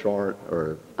 run short,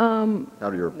 or how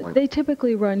do your appointments? They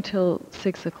typically run till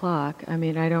 6 o'clock. I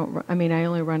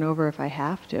only run over if I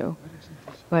have to,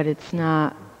 but it's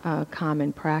not a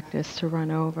common practice to run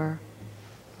over.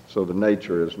 So the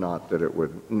nature is not that it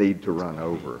would need to run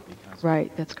over.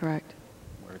 Right, that's correct.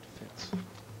 Where it fits.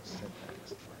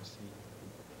 Setbacks for a seat.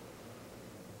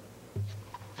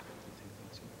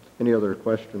 Any other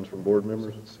questions from board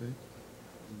members?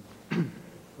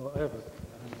 Well, I have,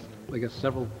 I guess,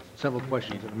 several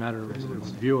questions in a matter of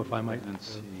review, if I might,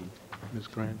 Ms.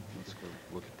 Grant.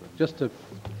 Just to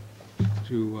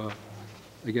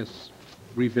I guess,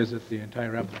 revisit the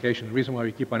entire application. The reason why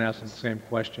we keep on asking the same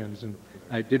questions, and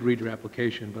I did read your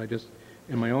application, but I just,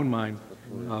 in my own mind,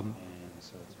 I'd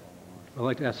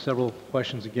like to ask several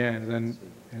questions again, and then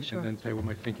tell you what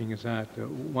my thinking is at.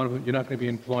 One of them, you're not going to be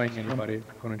employing anybody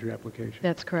according to your application.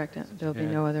 That's correct. There'll be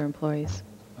no other employees.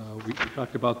 We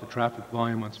talked about the traffic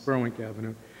volume on Spurwink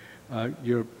Avenue.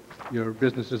 Your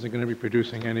business isn't going to be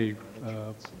producing any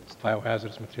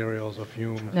biohazardous materials or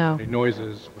fumes, No. any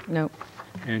noises. No,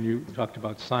 And you talked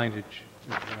about signage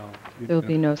as well. there'll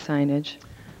be no signage.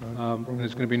 And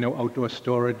there's going to be no outdoor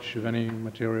storage of any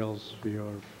materials for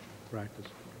your practice.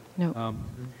 No.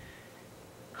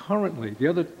 Currently, the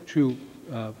other two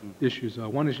issues are,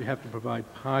 one is you have to provide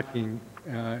parking.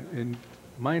 In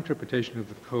my interpretation of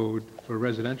the code for a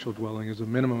residential dwelling is a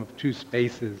minimum of 2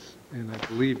 spaces, and I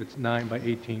believe it's 9 by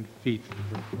 18 feet,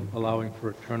 allowing for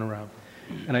a turnaround.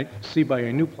 And I see by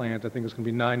your new plans, I think it's going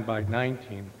to be 9 by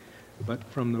 19. But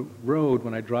from the road,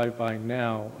 when I drive by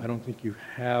now, I don't think you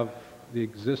have the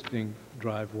existing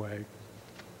driveway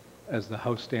as the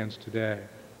house stands today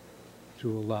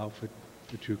to allow for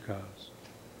 2 cars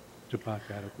to park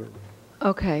adequately.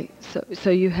 Okay, so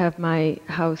you have my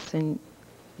house in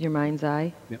your mind's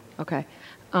eye? Yep. Okay.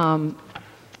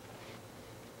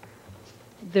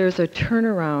 There's a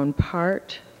turnaround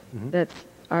part that's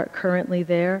currently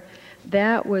there.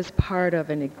 That was part of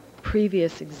a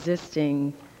previous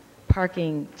existing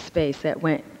parking space that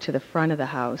went to the front of the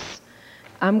house.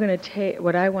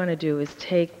 What I want to do is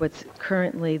take what's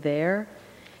currently there,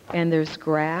 and there's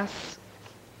grass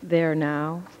there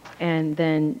now and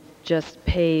then just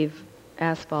pave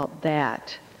asphalt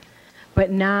that,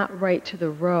 but not right to the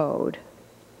road,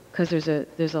 because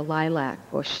there's a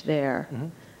lilac bush there,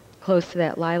 close to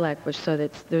that lilac bush, so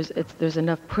that there's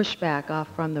enough pushback off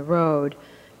from the road,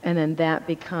 and then that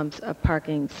becomes a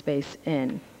parking space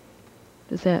in.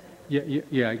 Does that?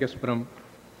 Yeah, I guess, but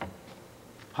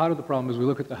part of the problem is we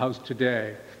look at the house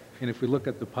today, and if we look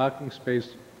at the parking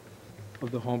space of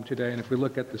the home today, and if we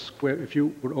look at the square, if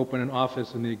you would open an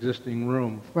office in the existing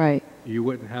room, Right. you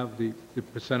wouldn't have the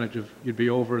percentage of, you'd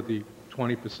be over the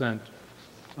 20%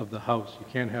 of the house. You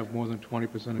can't have more than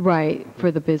 20% of. Right, for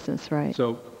the business, right.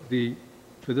 So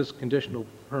for this conditional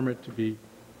permit to be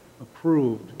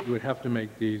approved, you would have to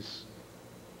make these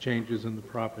changes in the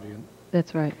property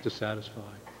That's right. to satisfy.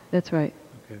 That's right.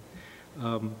 Okay.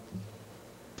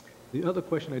 The other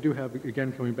question I do have,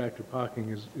 again, coming back to parking,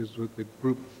 is with the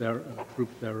group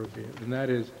therapy, and that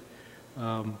is,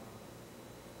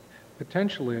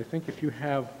 potentially, I think if you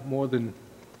have more than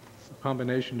a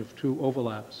combination of two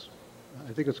overlaps,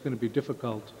 I think it's going to be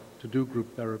difficult to do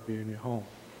group therapy in your home.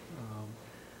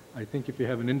 I think if you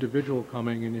have an individual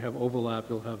coming and you have overlap,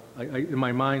 you'll have, in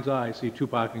my mind's eye, I see two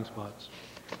parking spots.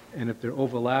 And if they're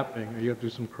overlapping, you have to do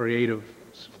some creative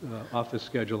office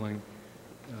scheduling,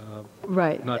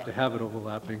 Right. not to have it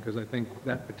overlapping, because I think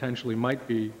that potentially might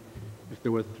be, if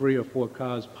there were 3 or 4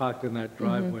 cars parked in that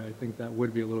driveway, I think that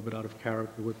would be a little bit out of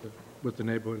character with the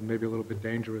neighborhood, and maybe a little bit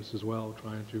dangerous as well,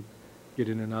 trying to get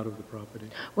in and out of the property.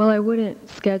 Well, I wouldn't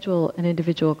schedule an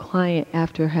individual client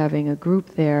after having a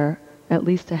group there at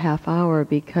least a half hour,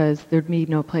 because there'd be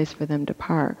no place for them to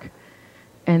park.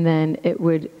 And then it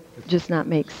would just not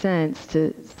make sense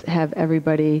to have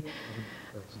everybody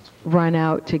run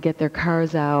out to get their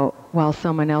cars out while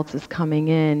someone else is coming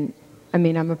in. I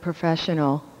mean, I'm a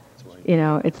professional, you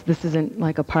know, this isn't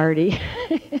like a party.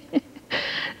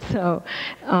 So,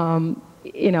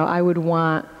 you know, I would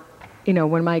want, you know,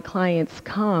 when my clients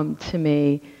come to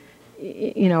me,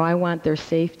 you know, I want their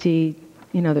safety,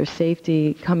 you know, their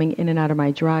safety coming in and out of my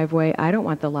driveway. I don't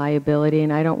want the liability,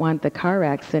 and I don't want the car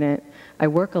accident. I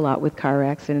work a lot with car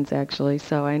accidents, actually,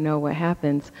 so I know what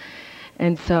happens.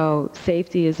 And so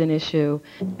safety is an issue.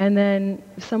 And then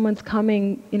if someone's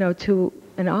coming, you know, to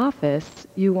an office,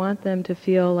 you want them to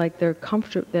feel like they're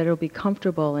comfortable, that it'll be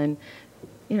comfortable. And,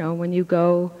 you know, when you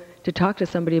go to talk to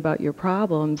somebody about your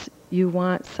problems, you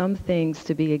want some things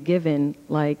to be a given,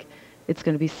 like it's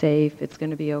going to be safe, it's going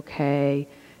to be okay,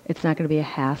 it's not going to be a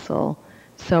hassle.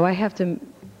 So I have to,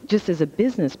 just as a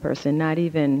business person, not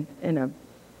even in a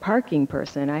parking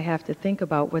person, I have to think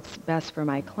about what's best for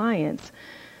my clients.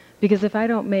 Because if I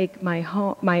don't make my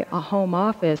home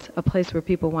office a place where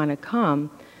people want to come,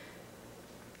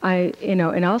 you know,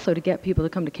 and also to get people to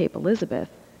come to Cape Elizabeth,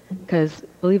 because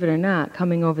believe it or not,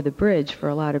 coming over the bridge for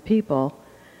a lot of people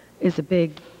is a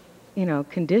big, you know,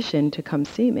 condition to come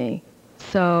see me.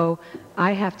 So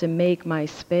I have to make my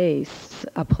space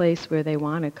a place where they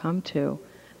want to come to,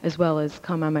 as well as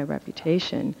come on my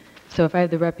reputation. So if I have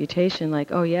the reputation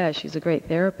like, oh yeah, she's a great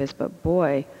therapist, but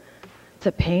boy, it's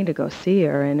a pain to go see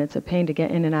her, and it's a pain to get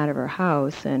in and out of her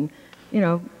house, and, you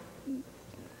know,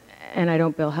 and I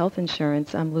don't bill health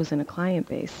insurance, I'm losing a client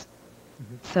base.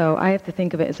 So I have to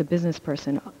think of it as a business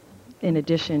person in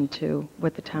addition to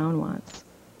what the town wants.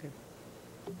 Okay.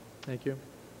 Thank you.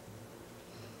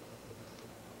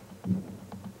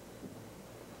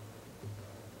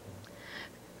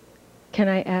 Can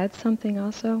I add something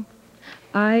also?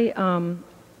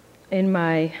 In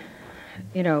my,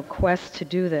 you know, quest to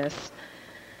do this,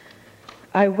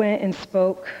 I went and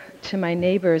spoke to my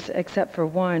neighbors, except for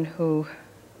one who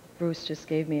Bruce just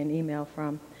gave me an email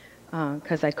from,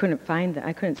 because I couldn't find them,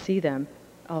 I couldn't see them.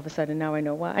 All of a sudden, now I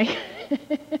know why.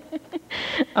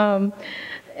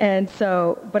 And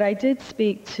so, but I did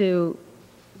speak to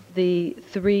the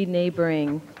 3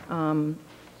 neighboring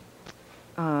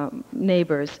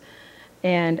neighbors,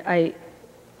 and I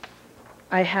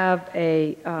have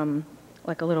a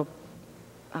like a little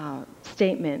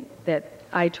statement that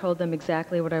I told them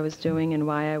exactly what I was doing and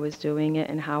why I was doing it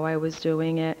and how I was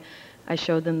doing it. I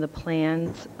showed them the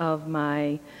plans of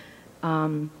my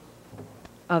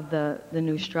of the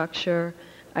new structure.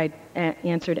 I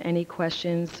answered any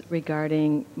questions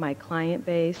regarding my client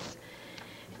base,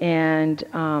 and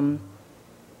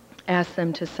asked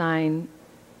them to sign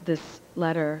this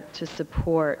letter to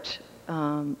support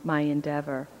my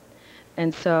endeavor.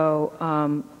 And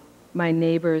so my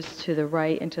neighbors to the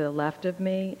right and to the left of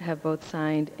me have both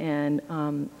signed, and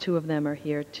 2 of them are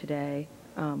here today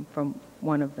from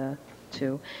one of the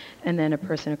 2, and then a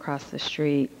person across the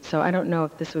street. So I don't know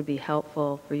if this would be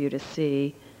helpful for you to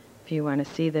see, if you want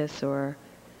to see this, or...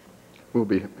 We'll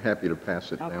be happy to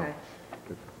pass it down.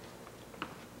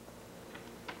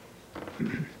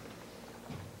 Okay.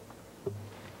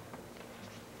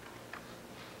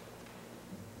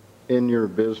 In your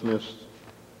business,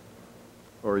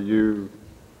 are you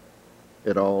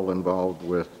at all involved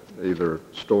with either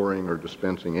storing or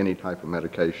dispensing any type of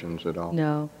medications at all?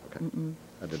 No. Okay. Mm-mm.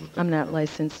 I didn't think I'm not so.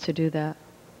 licensed to do that.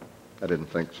 I didn't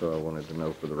think so. I wanted to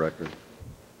know for the record.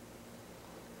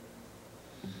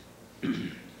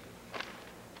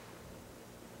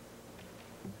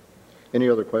 Any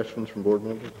other questions from board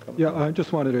members? Yeah, I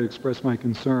just wanted to express my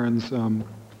concerns.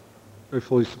 I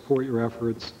fully support your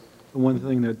efforts. The one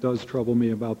thing that does trouble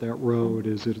me about that road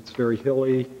is that it's very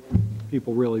hilly.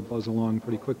 People really buzz along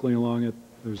pretty quickly along it.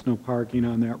 There's no parking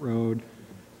on that road.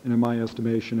 And in my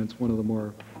estimation, it's one of the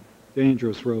more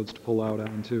dangerous roads to pull out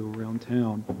onto around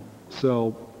town.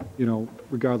 So, you know,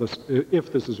 regardless,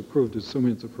 if this is approved,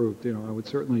 assuming it's approved, you know, I would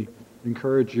certainly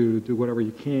encourage you to do whatever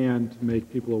you can to make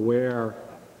people aware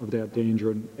of that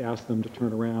danger and ask them to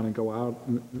turn around and go out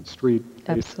in the street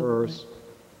face Absolutely. first.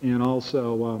 And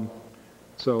also,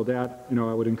 so that, you know,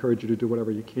 I would encourage you to do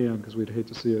whatever you can because we'd hate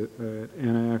to see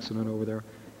an accident over there.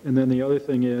 And then the other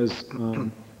thing is,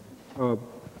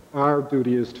 our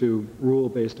duty is to rule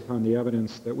based upon the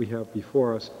evidence that we have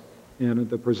before us. And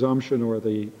the presumption or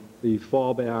the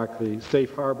fallback, the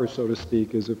safe harbor, so to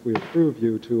speak, is if we approve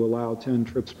you to allow 10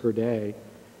 trips per day,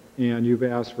 and you've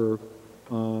asked for,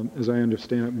 as I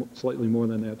understand it, slightly more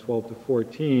than that, 12 to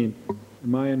 14.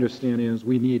 And my understanding is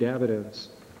we need evidence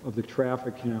of the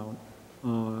traffic count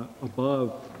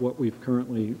above what we've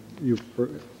currently,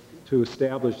 to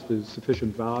establish the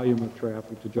sufficient volume of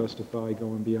traffic to justify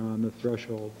going beyond the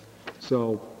threshold.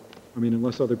 So, I mean,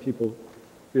 unless other people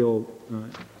feel,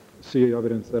 see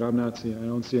evidence that I'm not seeing, I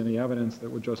don't see any evidence that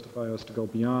would justify us to go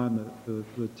beyond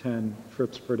the 10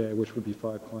 trips per day, which would be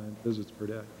 5 client visits per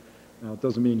day. Now, it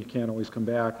doesn't mean you can't always come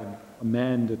back and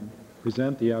amend and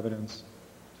present the evidence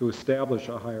to establish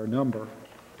a higher number,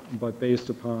 but based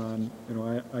upon, you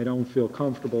know, I don't feel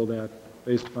comfortable that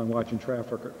based upon watching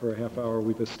traffic for a half hour,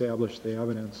 we've established the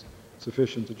evidence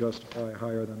sufficient to justify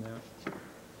higher than that.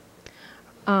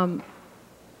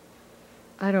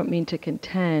 I don't mean to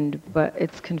contend, but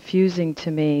it's confusing to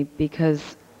me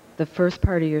because the first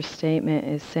part of your statement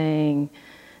is saying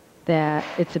that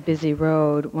it's a busy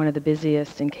road, one of the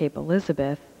busiest in Cape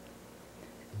Elizabeth,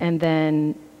 and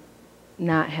then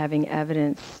not having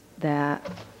evidence that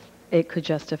it could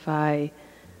justify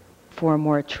 4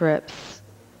 more trips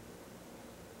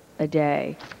a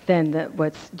day than do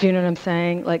you know what I'm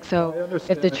saying? Like, so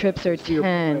if the trips are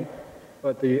 10.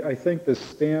 But I think the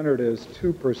standard is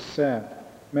 2%.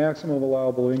 Maximum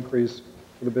allowable increase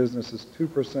for the business is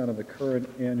 2% of the current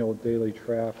annual daily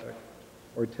traffic,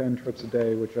 or 10 trips a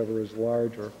day, whichever is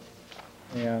larger.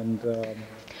 And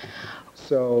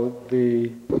so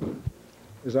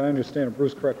as I understand it,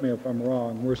 Bruce, correct me if I'm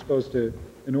wrong, we're supposed to,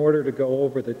 in order to go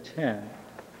over the 10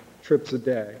 trips a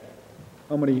day,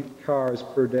 how many cars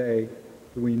per day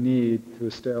do we need to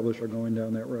establish our going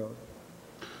down that road?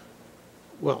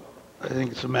 Well, I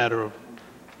think it's a matter of,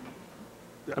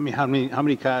 I mean, how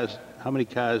many cars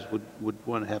would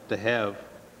one have to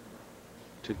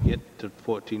get to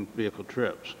 14 vehicle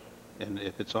trips? And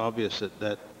if it's obvious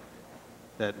that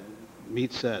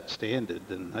meets that standard,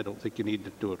 then I don't think you need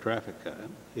to do a traffic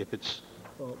count. If it's...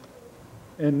 Well,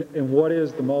 and what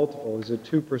is the multiple? Is it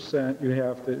 2%? You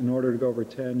have to, in order to go over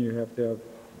 10, you have to have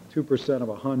 2% of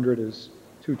 100 is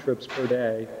 2 trips per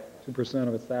day. 2%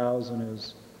 of 1,000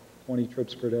 is 20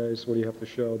 trips per day. So what do you have to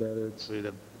show? That it's,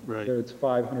 right. that it's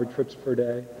 500 trips per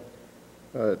day?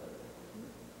 If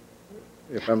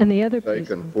I'm And the other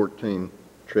mistaken, 14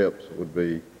 trips would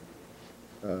be,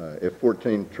 if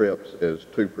 14 trips is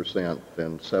 2%,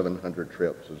 then 700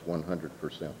 trips is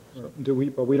 100%. So.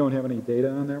 But we don't have any data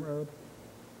on that road?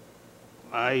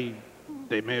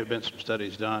 There may have been some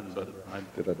studies done, but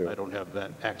I don't have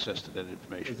that access to that Is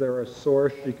information. there a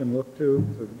source you can look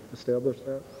to establish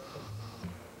that?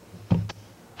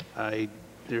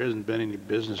 There hasn't been any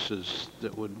businesses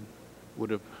that would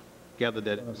have gathered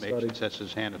that information, such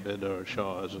as Hannaford or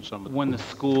Shaw's or some of them. When the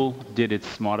school did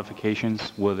its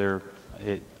modifications, were there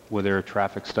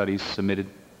traffic studies submitted?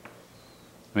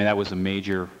 I mean, that was a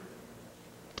major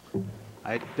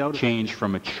change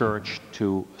from a church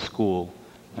to a school,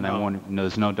 and I wonder,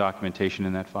 there's no documentation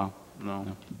in that file? No.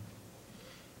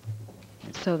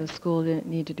 So the school didn't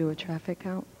need to do a traffic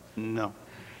count? No.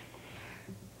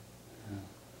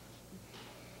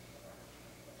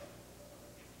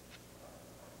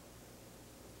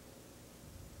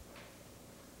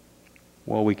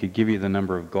 Well, we could give you the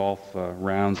number of golf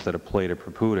rounds that are played at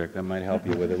Praputic. That might help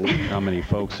you with at least how many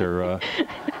folks are,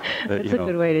 That's a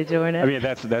good way to doing it. I mean,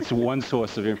 that's one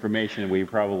source of information we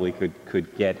probably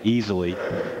could get easily.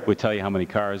 Would tell you how many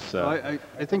cars I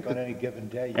think On that, any given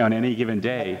day. on any given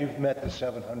day. You've met the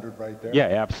 700 right there. Yeah,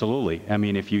 absolutely. I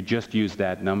mean, if you just use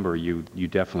that number, you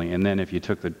definitely, and then if you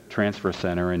took the transfer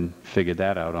center and figured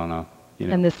that out on a, you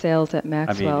know. And the sales at I mean,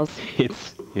 Maxwell's.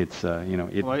 it's you know,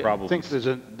 it well, I probably. think there's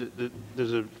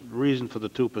a reason for the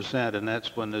 2%, and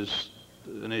that's when there's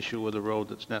an issue with a road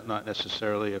that's not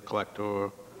necessarily a collector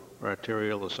or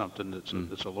arterial or something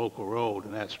that's a local road,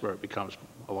 and that's where it becomes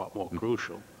a lot more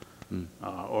crucial.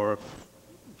 Or if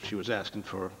she was asking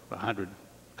for 100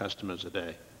 customers a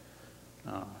day,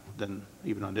 then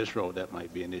even on this road, that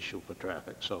might be an issue for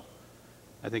traffic. So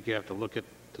I think you have to look at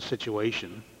the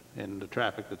situation and the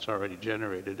traffic that's already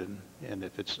generated, and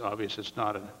if it's obvious it's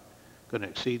not going to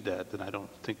exceed that, then I don't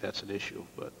think that's an issue.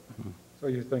 But So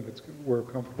you think we're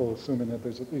comfortable assuming that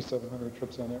there's at least 700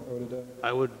 trips on that road a day?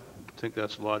 I would think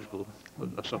that's a logical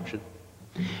assumption.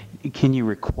 Can you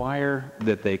require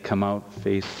that they come out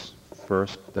face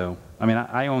first, though? I mean,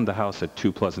 I owned the house at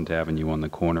 2 Pleasant Avenue on the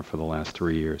corner for the last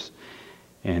 3 years,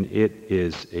 and it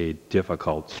is a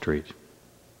difficult street.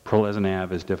 Pleasant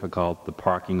Ave is difficult. The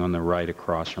parking on the right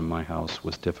across from my house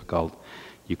was difficult.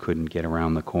 You couldn't get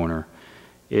around the corner.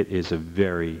 It is a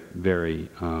very, very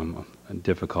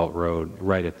difficult road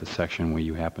right at the section where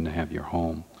you happen to have your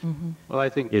home. Well, I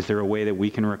think Is there a way that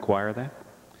we can require that?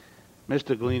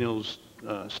 Mr. Galino's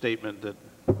statement that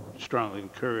strongly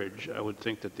encourage, I would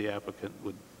think that the applicant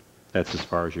would, That's as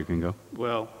far as you can go?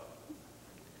 well,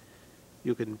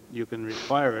 you can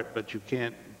require it, but you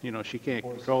can't, she can't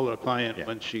control her client Yeah.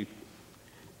 when should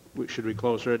we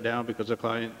close her down because the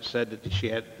client said that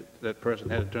that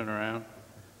person had to turn around?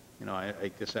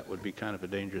 I guess that would be kind of a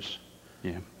dangerous,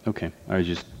 Yeah, okay.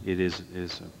 It is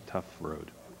a tough road.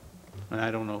 and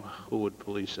I don't know who would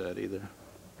police that either.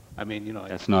 I mean,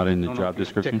 That's not in the don't know job if you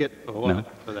description? ticket or No.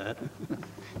 what for that.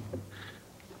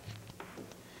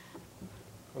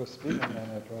 Put a speed limit on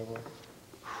that driveway.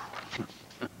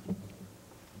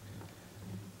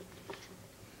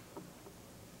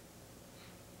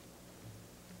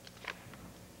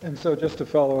 And so just to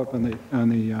follow up on the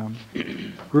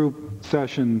group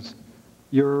sessions,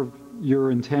 your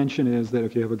intention is that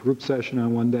if you have a group session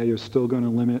on one day, you're still going to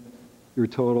limit your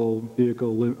total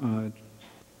vehicle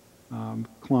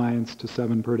clients to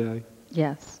 7 per day?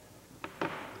 Yes.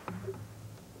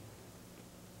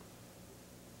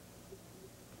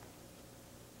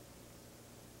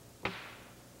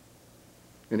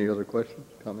 Any other questions,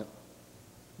 comment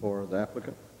for the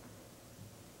applicant?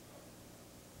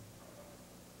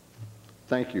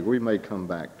 Thank you. We may come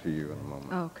back to you in a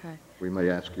moment. Okay. We may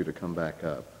ask you to come back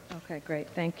up. Okay, great.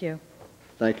 Thank you.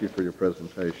 Thank you for your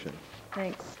presentation.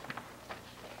 Thanks.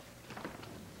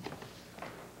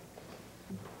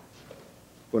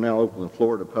 We'll now open the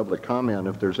floor to public comment.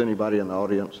 If there's anybody in the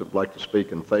audience that would like to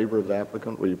speak in favor of the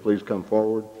applicant, will you please come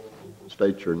forward?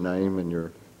 State your name and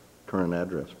your current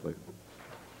address, please.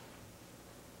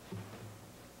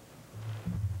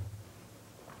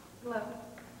 Hello.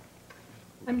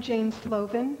 I'm Jane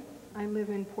Slovin. I live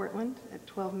in Portland at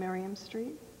 12 Merriam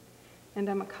Street, and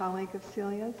I'm a colleague of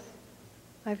Celia's.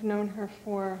 I've known her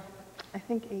for, I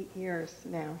think, 8 years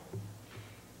now.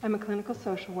 I'm a clinical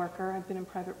social worker. I've been in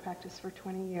private practice for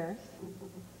 20 years.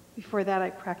 Before that,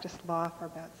 I practiced law for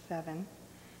about 7.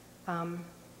 I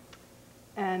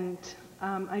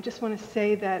just want to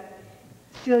say that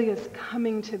Celia's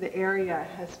coming to the area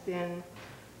has been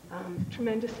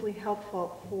tremendously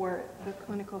helpful for the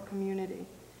clinical community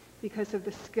because of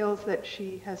the skills that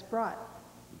she has brought.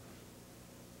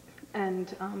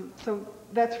 And so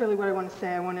that's really what I want to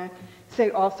say. I want to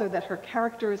say also that her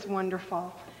character is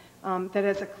wonderful, that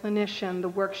as a clinician, the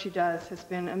work she does has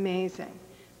been amazing,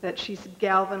 that she's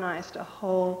galvanized a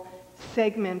whole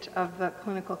segment of the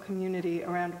clinical community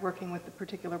around working with the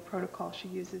particular protocol she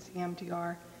uses,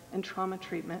 EMDR and trauma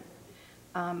treatment.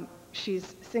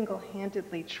 She's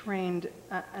single-handedly trained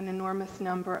an enormous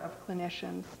number of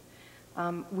clinicians.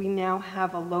 We now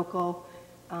have a local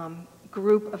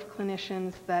group of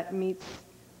clinicians that meets,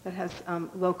 that has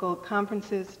local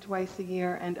conferences twice a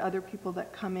year, and other people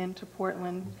that come into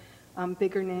Portland,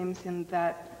 bigger names in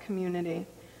that community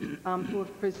who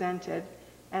have presented.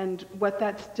 And what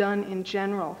that's done in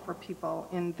general for people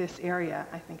in this area,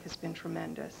 I think, has been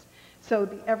tremendous. So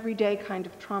the everyday kind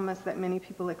of traumas that many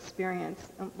people experience,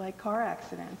 like car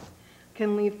accidents,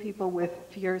 can leave people with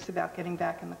fears about getting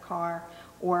back in the car,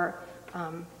 or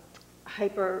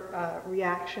hyper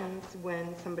reactions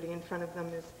when somebody in front of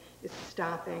them is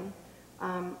stopping.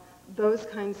 Those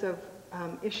kinds of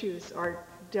issues are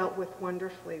dealt with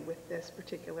wonderfully with this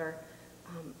particular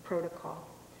protocol,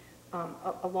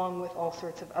 along with all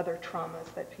sorts of other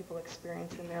traumas that people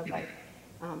experience in their life.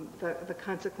 The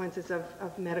consequences of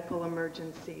medical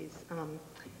emergencies,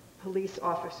 police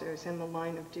officers in the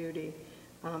line of duty,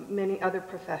 many other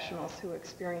professionals who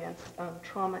experience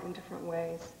trauma in different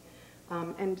ways.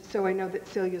 And so I know that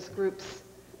Celia's groups,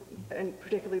 and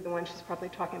particularly the one she's probably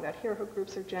talking about here, her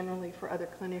groups are generally for other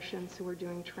clinicians who are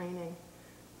doing training.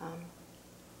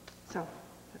 So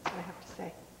that's what I have to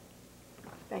say.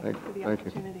 Thank you for the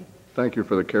opportunity. Thank you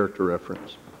for the character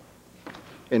reference.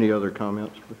 Any other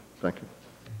comments? Thank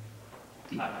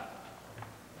you. Hi.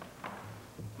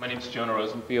 My name is Jonah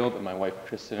Rosenfield, and my wife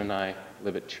Kristen and I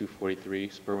live at 243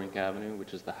 Spurwink Avenue,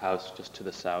 which is the house just to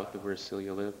the south of where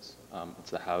Celia lives.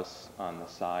 It's the house on the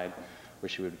side where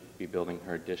she would be building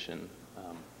her addition.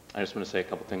 I just want to say a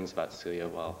couple things about Celia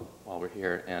while we're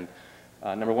here. And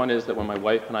number one is that when my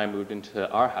wife and I moved into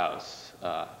our house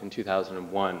in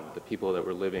 2001, the people that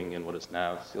were living in what is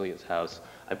now Celia's house,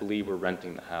 I believe were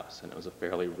renting the house, and it was a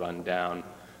fairly run-down,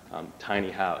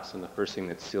 tiny house. And the first thing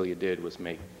that Celia did was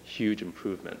make huge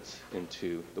improvements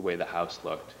into the way the house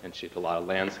looked. And she did a lot of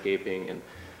landscaping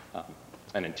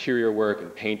and interior work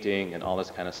and painting and all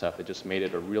this kind of stuff that just made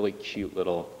it a really cute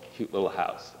little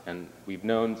house. And we've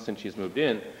known since she's moved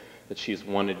in that she's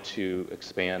wanted to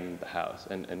expand the house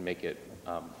and make it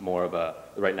more of a,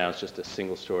 right now it's just a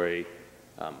single-story,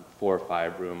 4 or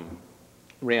 5 room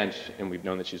ranch, and we've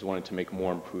known that she's wanted to make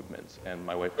more improvements. And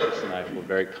my wife Chris and I feel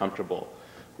very comfortable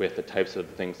with the types of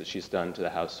things that she's done to the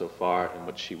house so far and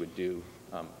what she would do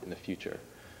in the future.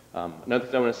 Another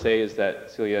thing I want to say is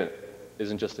that Celia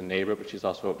isn't just a neighbor, but she's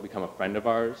also become a friend of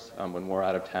ours. When we're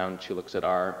out of town, she looks at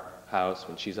our house.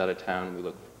 When she's out of town, we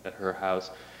look at her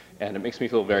house. And it makes me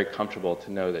feel very comfortable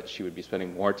to know that she would be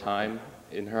spending more time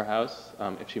in her house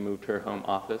if she moved her home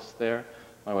office there.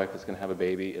 My wife is going to have a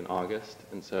baby in August,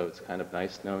 and so it's kind of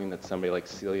nice knowing that somebody like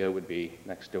Celia would be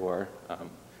next door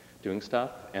doing stuff.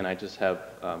 And I just have,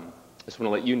 just want to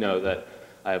let you know that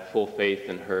I have full faith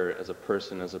in her as a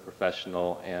person, as a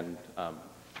professional, and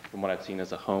from what I've seen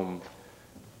as a home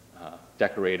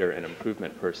decorator and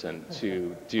improvement person,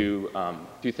 to do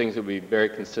things that would be very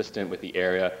consistent with the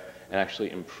area and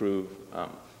actually improve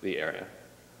the area.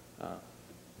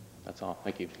 That's all.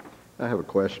 Thank you. I have a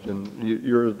question.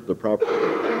 You're the property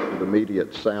to the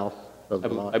immediate south of the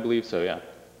lot? I believe so, yeah.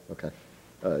 Okay.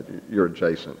 You're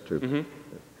adjacent to. Mm-hmm.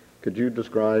 Could you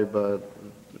describe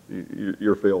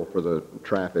your feel for the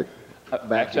traffic?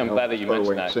 Actually, I'm glad that you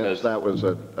mentioned that. Since that was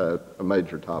a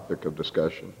major topic of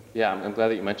discussion. Yeah, I'm glad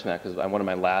that you mentioned that, because one of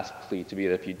my last plea to be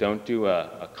that if you don't do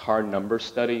a car number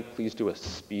study, please do a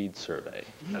speed survey,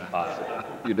 if possible.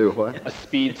 You do what? A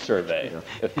speed survey,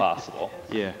 if possible.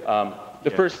 Yeah. The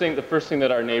first thing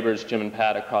that our neighbors, Jim and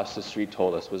Pat across the street,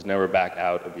 told us was never back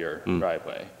out of your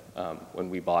driveway. When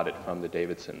we bought it from the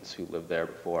Davidsons who lived there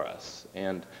before us.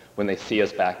 And when they see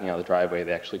us backing out of the driveway,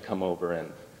 they actually come over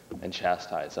and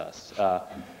chastise us.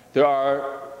 There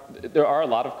are a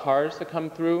lot of cars that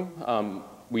come through.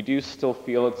 We do still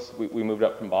feel we moved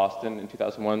up from Boston in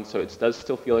 2001, so it does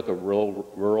still feel like a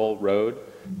rural road.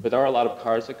 But there are a lot of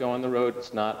cars that go on the road.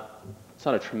 It's not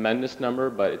a tremendous number,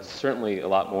 but it's certainly a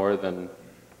lot more than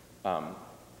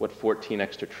what 14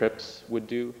 extra trips would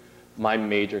do. My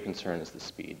major concern is the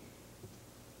speed.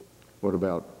 What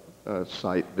about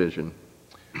sight vision?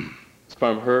 It's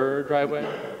from her driveway?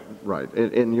 Right.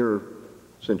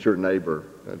 Since you're a neighbor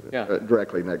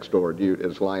directly next door,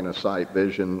 is line of sight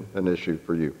vision an issue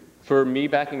for you? For me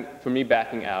backing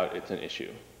out, it's an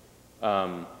issue.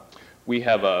 We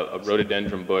have a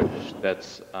rhododendron bush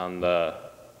that's on the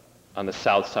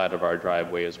south side of our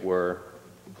driveway as we're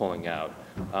pulling out.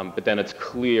 But then it's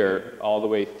clear all the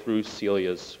way through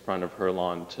Celia's front of her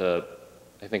lawn to,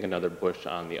 I think, another bush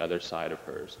on the other side of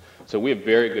hers. So we have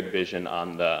very good vision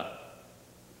on the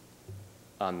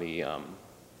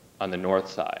north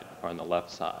side or on the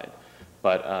left side.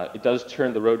 But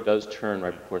the road does turn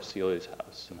right before Celia's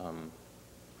house.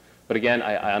 But again,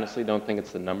 I honestly don't think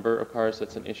it's the number of cars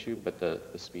that's an issue, but the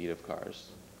speed of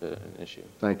cars is an issue.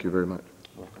 Thank you very much.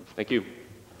 You're welcome. Thank you.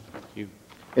 Thank you.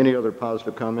 Any other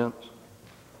positive comments?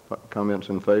 Comments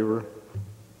in favor?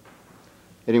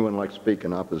 Anyone like to speak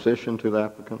in opposition to the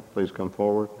applicant? Please come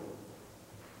forward.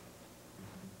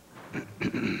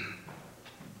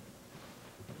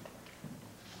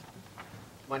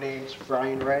 My name's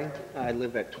Brian Ray. I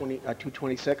live at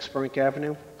 226 Spurwink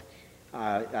Avenue.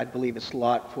 I believe it's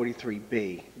lot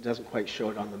 43B. It doesn't quite show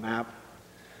it on the map.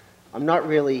 I'm not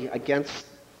really against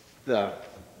the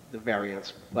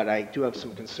variance, but I do have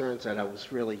some concerns that I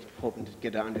was really hoping to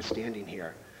get an understanding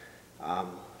here.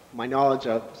 my knowledge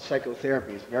of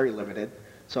psychotherapy is very limited,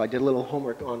 so I did a little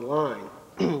homework online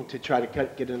to try to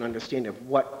get an understanding of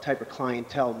what type of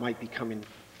clientele might be coming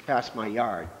past my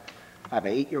yard. I have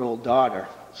an 8-year-old daughter,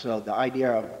 so the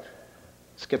idea of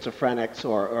schizophrenics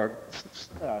or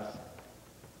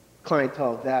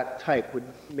clientele of that type would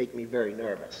make me very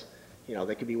nervous. You know,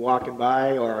 they could be walking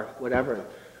by or whatever.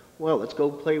 Well, let's go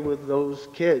play with those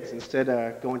kids instead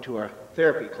of going to a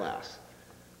therapy class.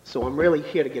 So I'm really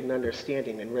here to get an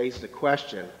understanding and raise the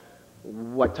question,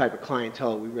 what type of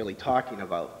clientele are we really talking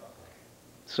about?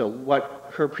 So what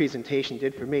her presentation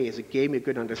did for me is it gave me a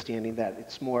good understanding that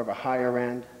it's more of a higher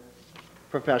end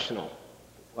professional.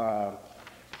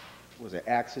 Was it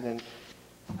accident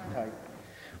type?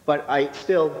 But I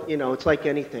still, you know, it's like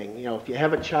anything. You know, if you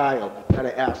have a child, you've got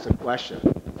to ask the question,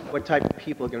 what type of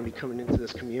people are going to be coming into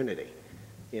this community?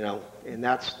 You know, and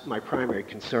that's my primary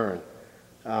concern.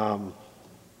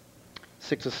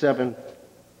 6 or 7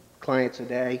 clients a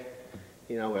day,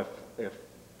 you know, if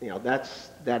you know, that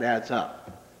adds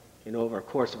up. You know, over a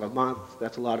course of a month,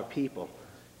 that's a lot of people.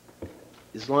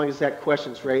 As long as that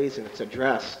question's raised and it's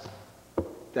addressed,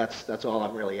 that's all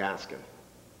I'm really asking.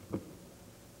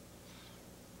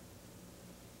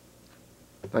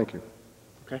 Thank you.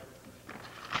 Okay.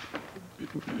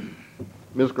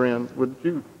 Ms. Grand, would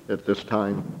you at this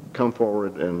time come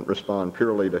forward and respond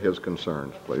purely to his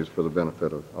concerns, please, for the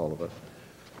benefit of all of us?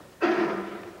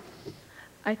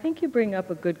 I think you bring up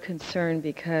a good concern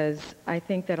because I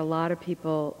think that a lot of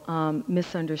people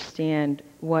misunderstand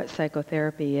what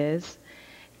psychotherapy is,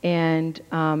 and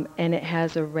it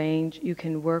has a range. You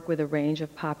can work with a range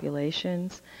of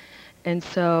populations, and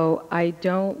so I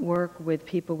don't work with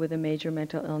people with a major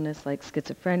mental illness like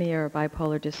schizophrenia or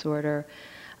bipolar disorder.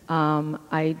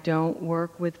 I don't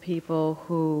work with people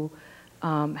who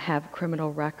have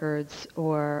criminal records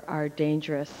or are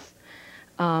dangerous.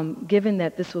 Given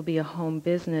that this will be a home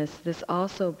business, this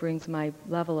also brings my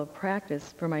level of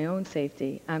practice for my own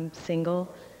safety. I'm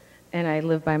single and I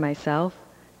live by myself,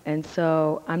 and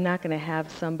so I'm not going to have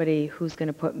somebody who's going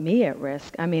to put me at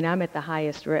risk. I mean, I'm at the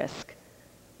highest risk,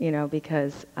 you know,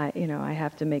 because I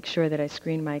have to make sure that I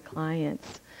screen my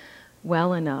clients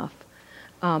well enough.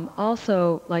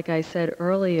 Also, like I said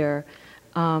earlier,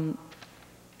 and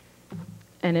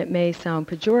it may sound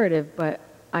pejorative, but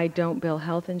I don't bill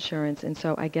health insurance, and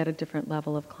so I get a different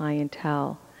level of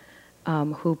clientele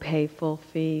who pay full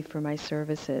fee for my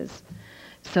services.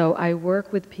 So I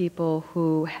work with people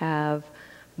who have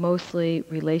mostly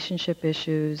relationship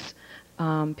issues,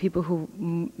 people who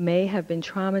may have been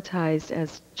traumatized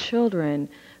as children,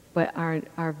 but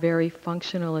are very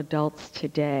functional adults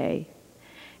today.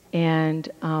 And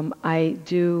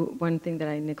one thing that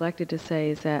I neglected to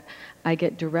say is that I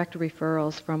get direct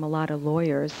referrals from a lot of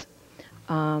lawyers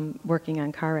working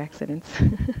on car accidents.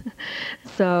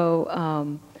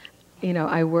 So, you know,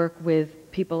 I work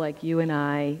with people like you and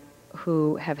I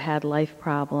who have had life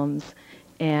problems,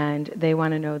 and they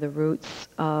want to know the roots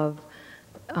of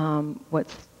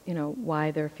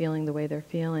why they're feeling the way they're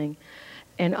feeling.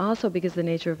 And also because the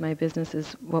nature of my business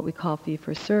is what we call fee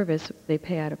for service, they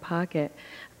pay out of pocket,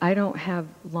 I don't have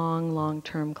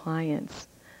long-term clients.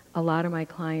 A lot of my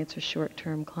clients are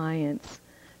short-term clients.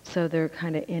 So they're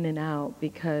kind of in and out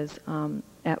because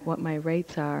at what my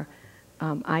rates are,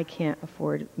 I can't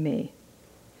afford me.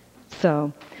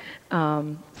 So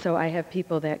I have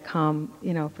people that come,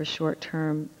 you know, for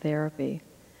short-term therapy.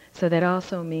 So that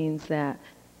also means that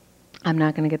I'm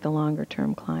not going to get the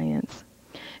longer-term clients.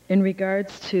 In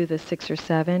regards to the 6 or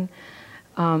 7,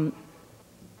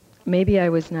 maybe I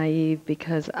was naive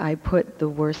because I put the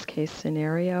worst-case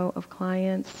scenario of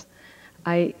clients.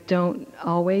 I don't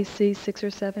always see 6 or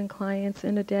 7 clients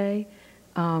in a day.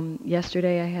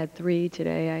 Yesterday I had 3,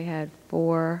 today I had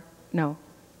 4. No.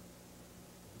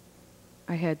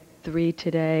 I had 3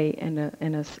 today in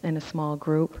a small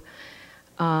group.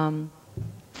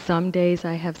 Some days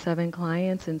I have 7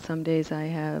 clients and some days I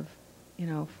have,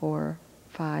 4,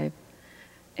 5.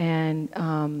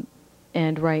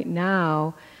 And right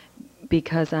now,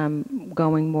 because I'm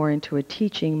going more into a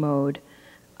teaching mode,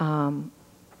 I'm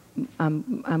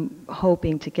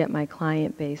hoping to get my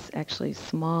client base actually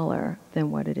smaller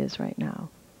than what it is right now.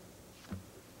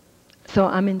 So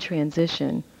I'm in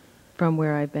transition from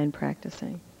where I've been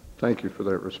practicing. Thank you for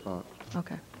that response.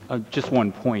 Okay. Just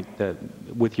one point, that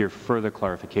with your further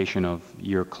clarification of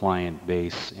your client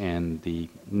base and the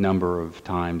number of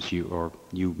times you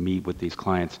meet with these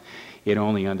clients, it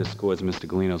only underscores Mr.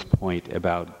 Galino's point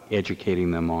about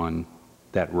educating them on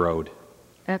that road.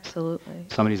 Absolutely.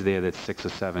 Somebody's there that's 6 or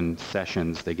 7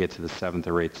 sessions, they get to the 7th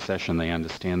or 8th session, they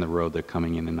understand the road they're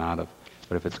coming in and out of.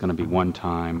 But if it's going to be one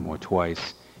time or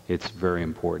twice, it's very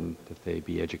important that they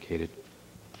be educated.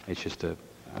 It's just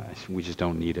we just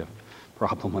don't need a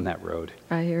problem on that road.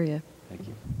 I hear you. Thank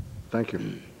you. Thank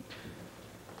you.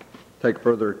 Take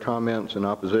further comments in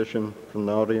opposition from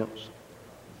the audience.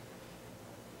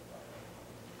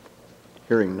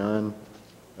 Hearing none.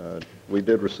 We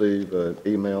did receive an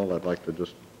email. I'd like to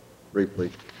just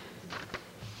briefly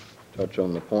touch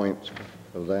on the points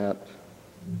of that.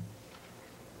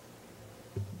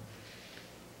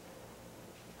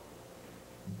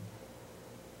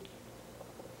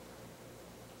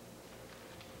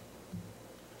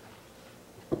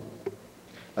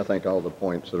 I think all the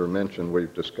points that are mentioned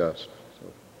we've discussed.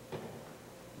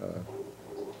 So,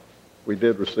 we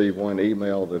did receive one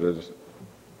email that is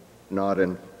not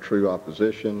in true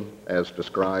opposition as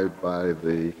described by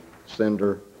the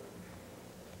sender,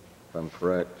 if I'm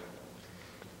correct.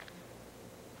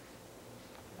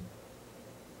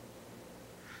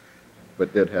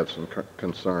 But did have some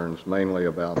concerns, mainly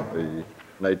about the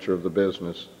nature of the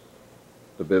business,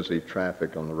 the busy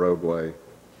traffic on the roadway,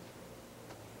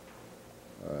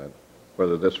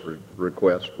 whether this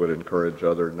request would encourage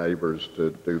other neighbors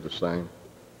to do the same.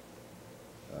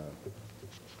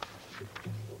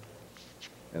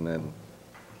 And then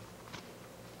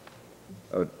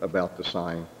about the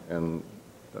sign, and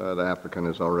the applicant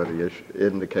has already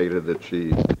indicated that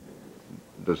she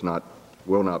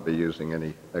will not be using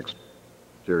any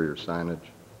exterior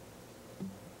signage.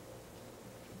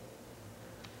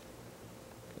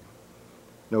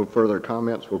 No further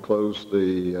comments. We'll close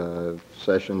the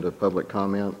session to public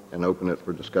comment and open it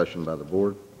for discussion by the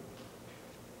board.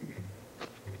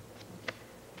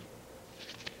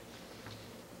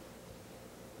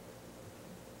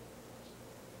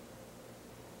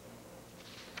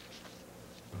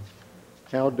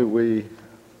 How do we,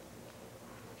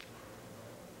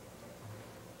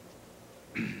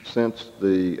 since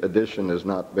the addition has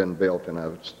not been built, and I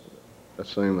would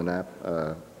assume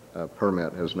a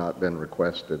permit has not been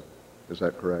requested, is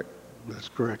that correct? That's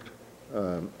correct.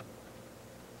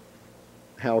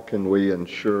 How can we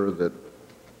ensure that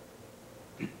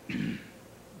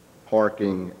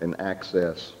parking and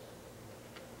access,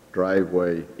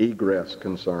 driveway, egress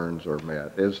concerns are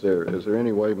met? Is there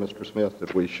any way, Mr. Smith,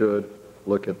 that we should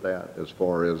look at that as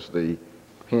far as the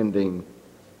pending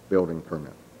building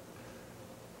permit?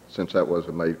 Since that was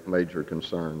a major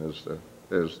concern,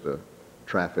 is the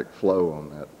traffic flow on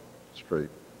that street?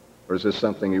 Or is this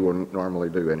something you wouldn't normally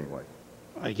do anyway?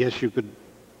 I guess you could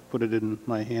put it in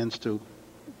my hands to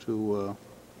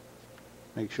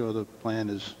make sure the plan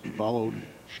is followed.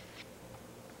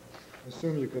 I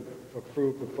assume you could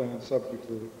approve the plan subject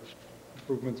to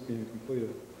improvements being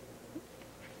completed.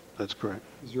 That's correct.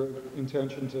 Is your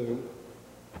intention to,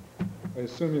 I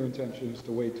assume your intention is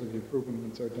to wait till the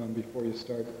improvements are done before you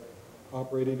start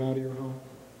operating out of your home?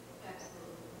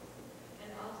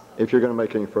 If you're going to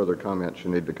make any further comments,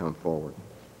 you need to come forward.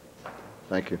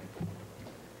 Thank you.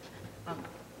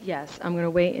 Yes, I'm going to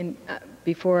wait, and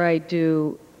before I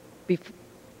do,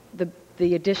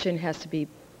 the addition has to be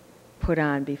put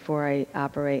on before I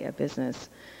operate a business.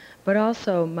 But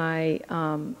also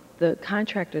the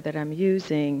contractor that I'm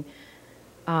using,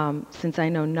 since I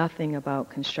know nothing about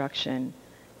construction,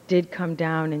 did come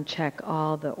down and check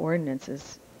all the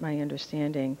ordinances, my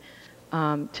understanding,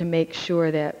 to make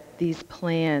sure that these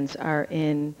plans are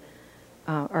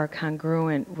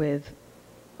congruent with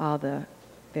all the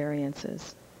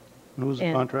variances. Who's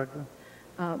the contractor?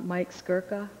 Mike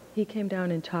Skirka. He came down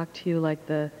and talked to you like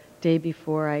the day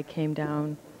before I came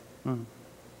down.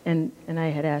 And I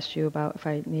had asked you about if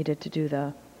I needed to do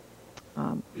the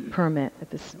permit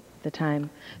at the time.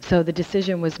 So the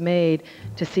decision was made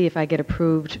to see if I get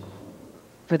approved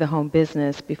for the home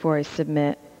business before I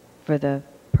submit for the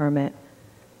permit,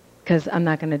 because I'm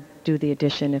not going to do the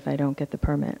addition if I don't get the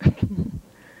permit.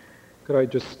 Could I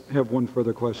just have one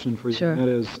further question for you? Sure. That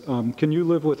is, can you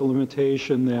live with a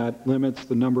limitation that limits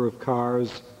the number of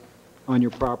cars on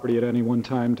your property at any one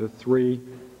time to 3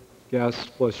 guests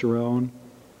plus your own?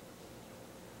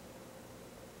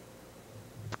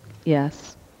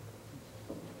 Yes.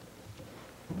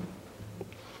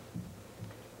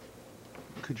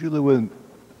 Could you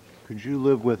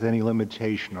live with any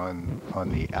limitation on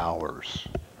the hours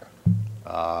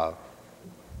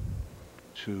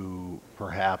to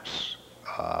perhaps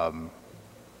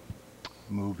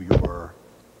move your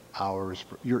hours?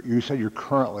 You said you're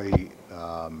currently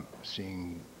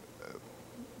seeing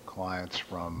clients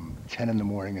from 10 in the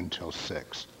morning until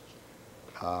 6.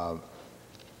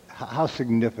 How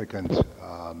significant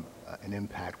an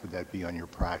impact would that be on your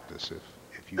practice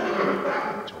if you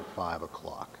until 5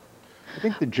 o'clock? I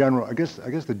think the general, I guess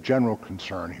the general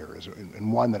concern here is,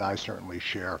 and one that I certainly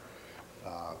share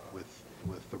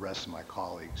with the rest of my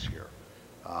colleagues here,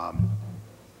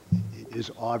 is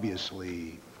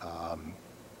obviously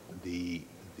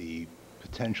the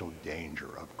potential danger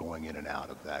of going in and out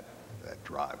of that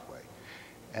driveway.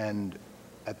 And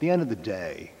at the end of the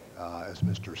day, as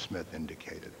Mr. Smith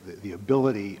indicated, the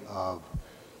ability of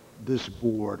this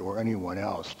board or anyone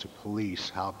else to police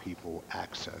how people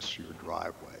access your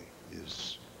driveway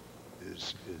is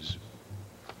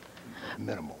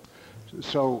minimal.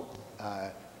 So,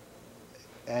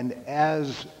 and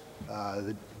as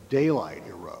the daylight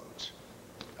erodes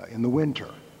in the winter,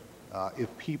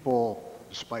 if people,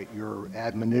 despite your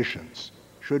admonitions,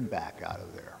 should back out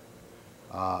of there,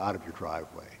 out of your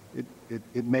driveway,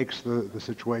 it makes the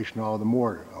situation all the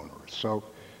more onerous. So,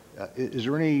 is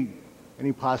there any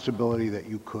possibility that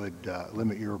you could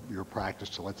limit your practice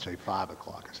to, let's say, 5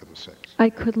 o'clock instead of 6? I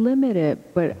could limit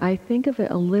it, but I think of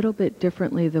it a little bit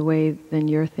differently the way than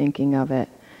you're thinking of it.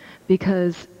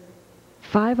 Because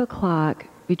 5 o'clock,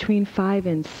 between 5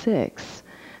 and 6,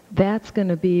 that's going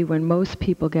to be when most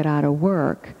people get out of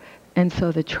work. And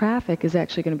so the traffic is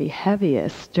actually going to be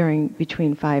heaviest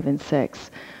between 5 and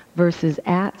 6 versus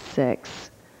at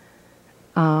 6.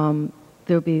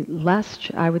 There'll be less,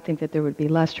 I would think that there would be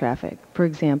less traffic. For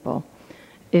example,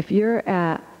 if you're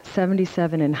at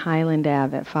 77 and Highland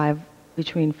Ave at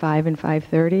between 5 and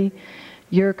 5:30,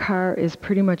 your car is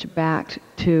pretty much backed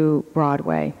to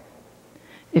Broadway.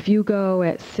 If you go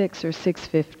at 6 or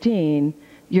 6:15,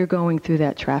 you're going through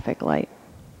that traffic light,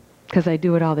 because I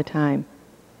do it all the time.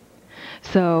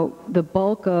 So the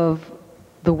bulk of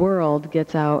the world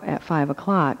gets out at 5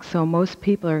 o'clock, so most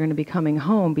people are going to be coming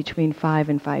home between 5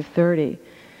 and 5:30.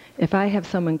 If I have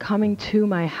someone coming to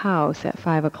my house at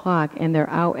 5 o'clock and they're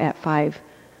out at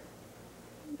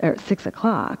 6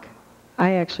 o'clock,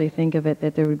 I actually think of it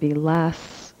that there would be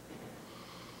less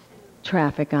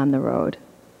traffic on the road.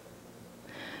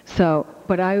 So,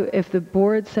 but if the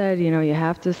board said, you know, you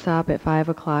have to stop at 5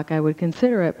 o'clock, I would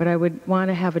consider it, but I would want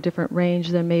to have a different range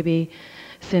than maybe,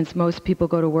 since most people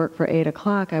go to work for 8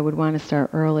 o'clock, I would want to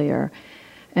start earlier.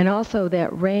 And also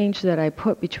that range that I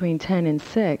put between 10 and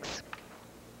 6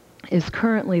 is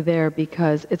currently there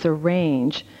because it's a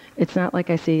range. It's not like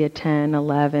I see a 10,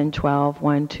 11, 12,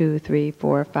 1, 2, 3,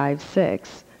 4, 5,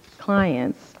 6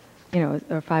 clients, you know,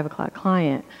 or 5 o'clock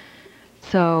client.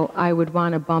 So I would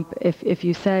want to bump, if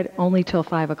you said only till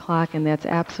 5 o'clock and that's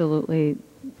absolutely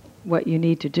what you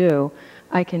need to do,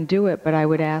 I can do it, but I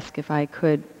would ask if I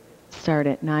could start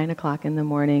at 9 o'clock in the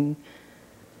morning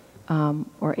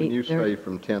or 8:30. When you say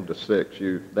from 10 to 6,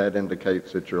 that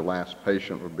indicates that your last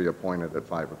patient would be appointed at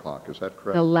 5 o'clock. Is that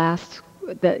correct?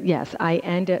 Yes, I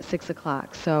end at 6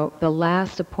 o'clock. So the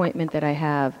last appointment that I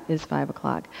have is 5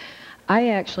 o'clock. I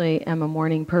actually am a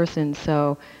morning person,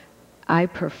 so I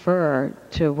prefer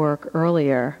to work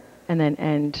earlier and then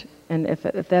end. And if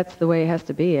that's the way it has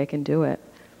to be, I can do it.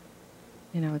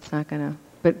 You know, it's not going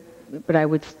to, but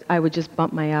I would just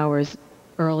bump my hours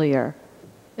earlier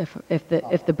if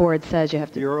the board says you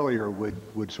have to. The earlier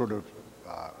would sort of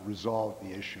resolve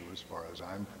the issue as far as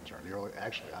I'm concerned.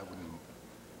 Actually, I wouldn't.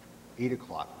 8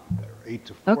 o'clock would be better. 8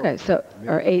 to 4. Okay, so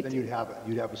or 8. Then you'd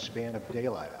have a span of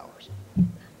daylight hours.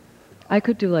 I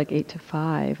could do like 8 to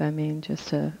 5. I mean, just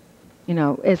to, you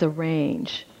know, as a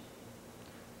range.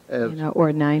 You know,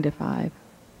 or 9 to 5.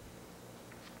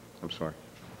 I'm sorry.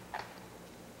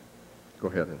 Go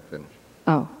ahead and finish.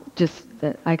 Oh, just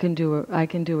that I can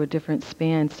do a different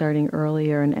span starting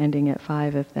earlier and ending at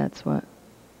 5 if that's what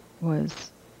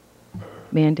was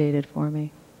mandated for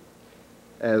me.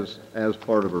 As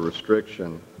part of a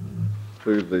restriction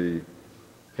to the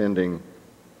pending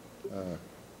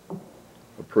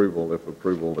approval, if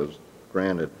approval is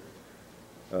granted,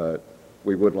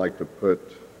 we would like to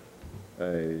put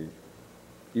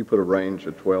you put a range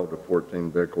of 12 to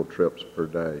 14 vehicle trips per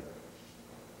day.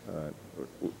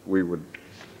 We would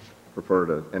prefer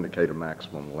to indicate a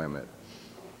maximum limit.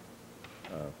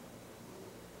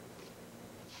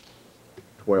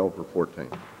 12 or 14.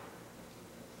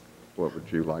 What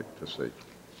would you like to see?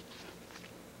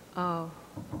 Oh.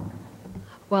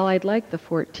 Well, I'd like the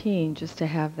 14 just to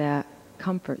have that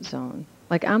comfort zone.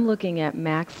 Like I'm looking at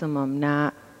maximum,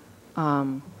 not,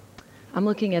 I'm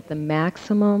looking at the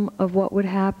maximum of what would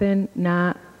happen,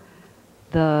 not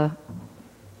the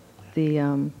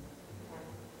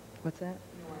what's that?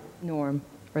 Norm,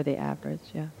 or the average,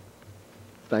 yeah.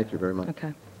 Thank you very much.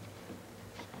 Okay.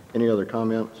 Any other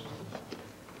comments?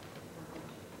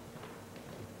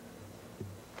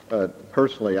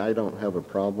 Personally, I don't have a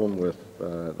problem with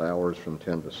the hours from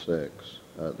 10 to 6.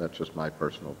 That's just my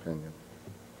personal opinion.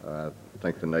 I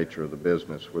think the nature of the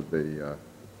business would be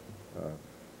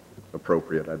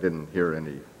appropriate. I didn't hear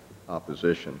any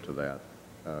opposition to that.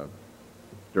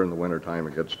 During the wintertime,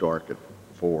 it gets dark at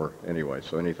 4 anyway,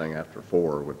 so anything after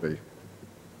 4 would be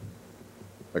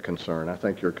a concern. I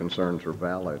think your concerns are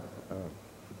valid.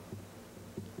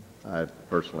 I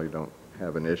personally don't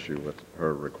have an issue with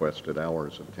her requested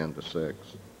hours of 10 to 6.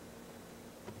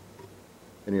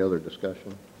 Any other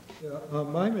discussion? Yeah,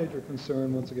 my major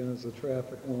concern, once again, is the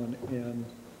traffic one, and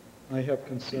I have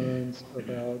concerns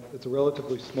about, it's a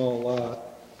relatively small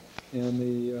lot, and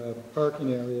the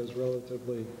parking area is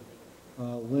relatively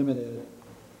limited,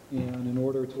 and in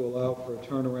order to allow for a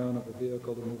turnaround of a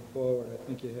vehicle to move forward, I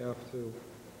think you have to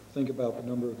think about the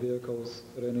number of vehicles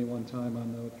at any one time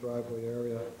on the driveway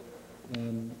area,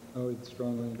 and I would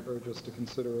strongly encourage us to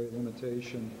consider a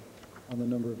limitation on the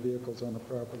number of vehicles on the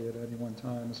property at any one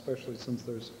time, especially since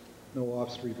there's no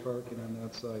off-street parking on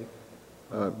that site.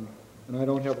 And I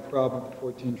don't have a problem with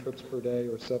 14 trips per day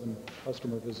or 7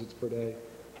 customer visits per day,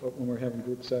 but when we're having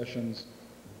group sessions,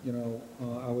 you know,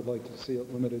 I would like to see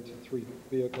it limited to 3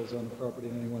 vehicles on the property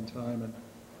at any one time, and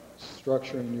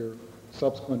structuring your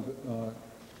subsequent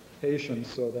patients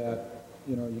so that,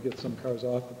 you know, you get some cars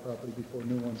off the property before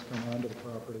new ones come onto the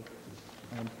property.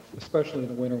 Especially in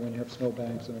the winter when you have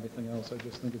snowbanks and everything else, I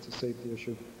just think it's a safety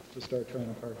issue to start trying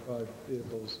to park 4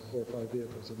 or 5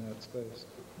 vehicles in that space.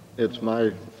 It's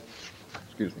my,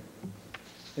 excuse me.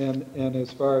 And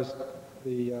as far as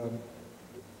the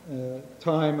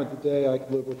time of the day, I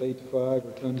could live with 8 to 5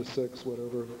 or 10 to 6,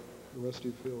 whatever the rest of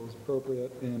you feel is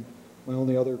appropriate. And my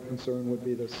only other concern would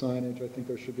be the signage. I think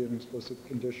there should be an explicit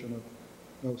condition of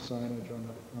no signage on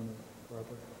the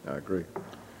property. I agree.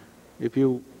 If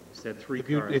you Said 3 If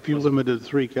cars. you limited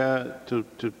 3 to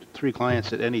 3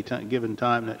 clients at any given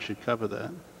time, that should cover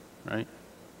that, right?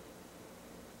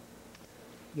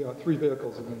 Yeah, 3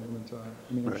 vehicles at any one time.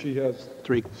 I mean, Right. if she has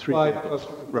Three 5 vehicles.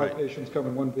 5 Right. patients come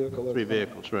in 1 vehicle, that's 3 fine.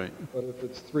 vehicles, right. But if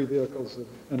it's 3 vehicles at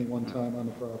any one time on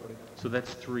the property, So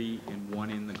that's 3 and 1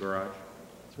 in the garage?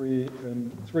 3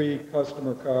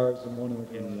 customer cars and 1 in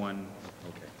the garage. In 1,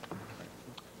 okay.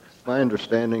 My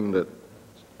understanding that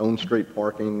on-street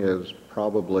parking is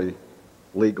probably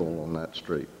legal on that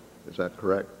street. Is that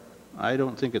correct? I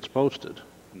don't think it's posted.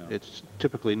 No. It's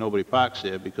typically nobody parks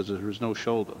there because there is no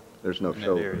shoulder There's no in that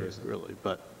shoulder. area, really,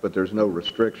 but But there's no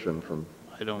restriction from,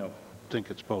 I don't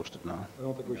think it's posted, no. I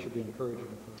don't think we should be encouraging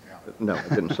it. no, I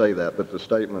didn't say that, but the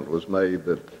statement was made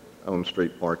that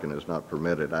on-street parking is not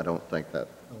permitted. I don't think that,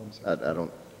 Oh, I'm sorry.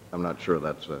 I'm not sure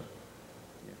that's a,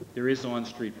 There is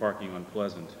on-street parking on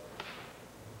Pleasant,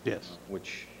 Yes.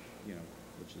 which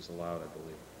is allowed, I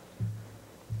believe.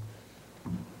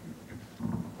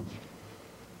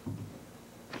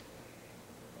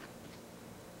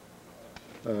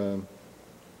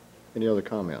 any other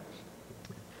comments?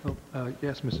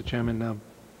 Yes, Mr. Chairman.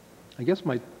 I guess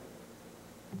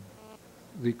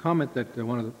the comment that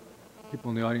one of the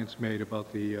people in the audience made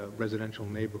about the residential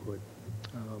neighborhood,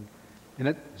 and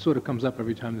that sort of comes up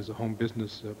every time there's a home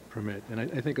business permit, and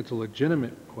I think it's a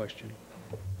legitimate question.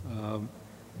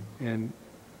 And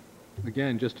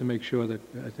again, just to make sure that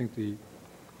I think the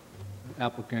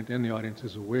applicant and the audience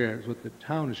is aware, is what the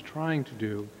town is trying to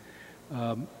do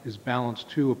is balance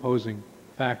 2 opposing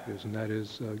factors, and that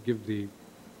is give the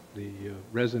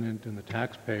resident and the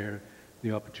taxpayer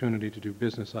the opportunity to do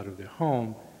business out of their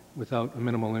home without a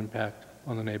minimal impact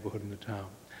on the neighborhood and the town,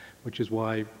 which is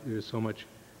why there's so much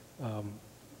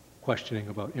questioning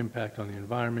about impact on the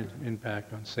environment,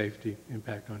 impact on safety,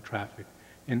 impact on traffic,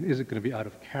 and is it going to be out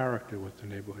of character with the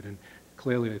neighborhood? And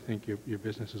clearly, I think your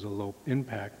business is a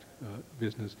low-impact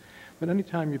business, but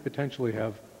anytime you potentially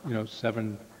have,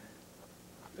 7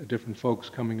 different folks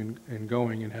coming and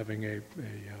going and having a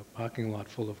parking lot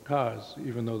full of cars,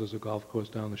 even though there's a golf course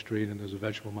down the street and there's a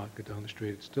vegetable market down the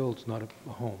street, it's not a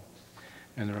home.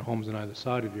 And there are homes on either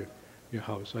side of your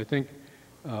house. So I think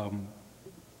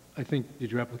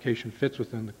that your application fits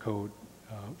within the code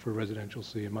for residential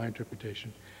C in my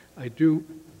interpretation. I do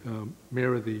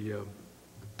mirror the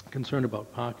concern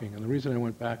about parking. And the reason I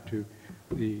went back to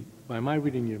by my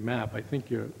reading your map, I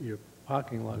think your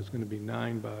parking lot is going to be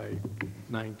 9 by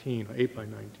 19 or 8 by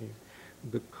 19.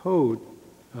 The code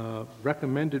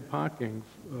recommended parking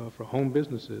for home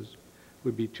businesses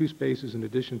would be 2 spaces in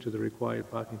addition to the required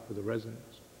parking for the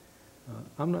residents.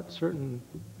 I'm not certain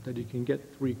that you can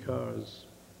get 3 cars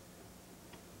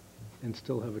and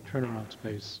still have a turnaround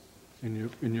space in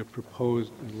your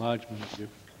proposed enlargement of your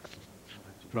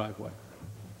driveway.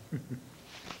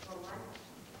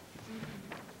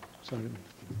 Sorry.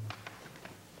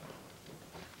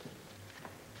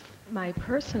 My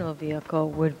personal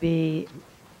vehicle would be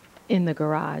in the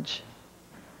garage.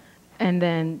 And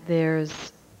then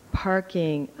there's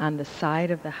parking on the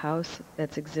side of the house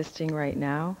that's existing right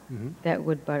now. That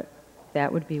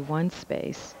would be one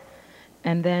space.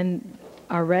 And then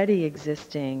already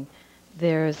existing,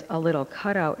 there's a little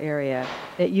cutout area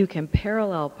that you can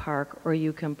parallel park or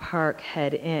you can park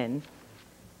head in.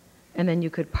 And then you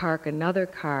could park another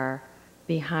car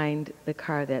behind the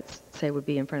car that's, say, would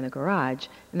be in front of the garage.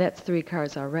 And that's 3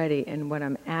 cars already. And what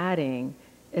I'm adding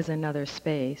is another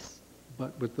space.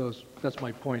 But with those, that's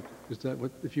my point, is that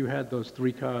if you had those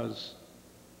 3 cars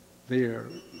there,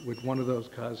 would one of those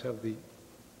cars have the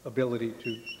ability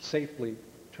to safely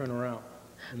turn around?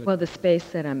 Well, the space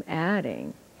that I'm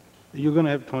adding, You're going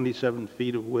to have 27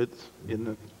 feet of width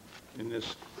in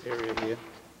this area here.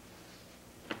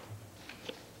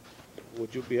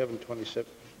 Would you be having 27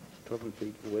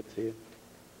 feet of width here?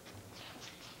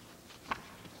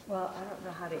 well, I don't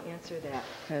know how to answer that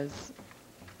because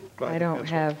Well, I don't that's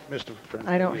have, what Mr. Francis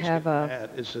I don't is have getting a, at,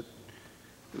 is that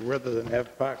rather than have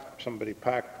somebody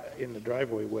park in the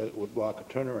driveway where it would block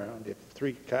a turnaround, if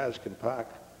 3 cars can park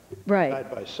right.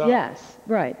 side by side. Yes,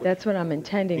 right. That's what I'm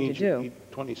intending to means you do. need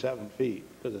 27 feet,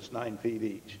 because it's 9 feet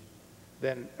each.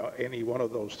 Then any one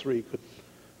of those 3 could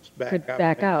back Could up.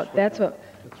 back and out. swing That's out. what,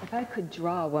 if I could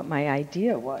draw what my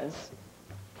idea was.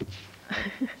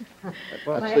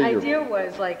 My idea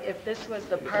was like if this was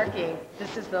the parking,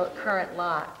 this is the current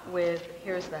lot with,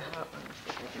 here's the house. Let me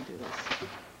see if I can do this.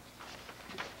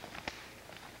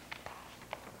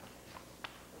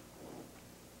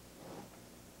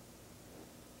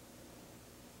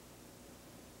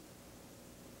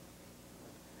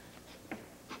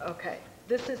 Okay,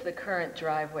 this is the current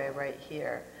driveway right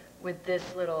here with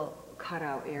this little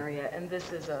cutout area, and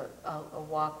this is a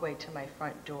walkway to my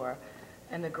front door.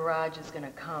 And the garage is going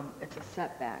to come, it's a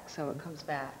setback, so it comes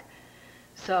back.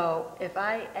 So if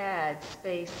I add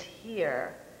space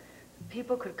here,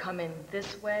 people could come in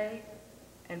this way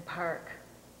and park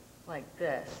like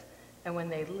this. And when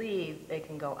they leave, they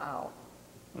can go out.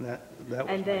 And that was And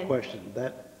my then- question.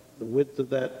 The width of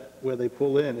that, where they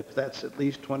pull in, if that's at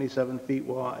least 27 feet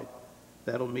wide,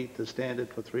 that'll meet the standard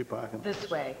for 3 parking places. This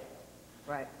way,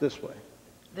 right, This way.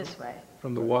 this way.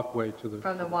 From the walkway to the...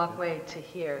 From the walkway to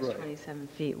here is Right. 27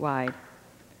 feet wide.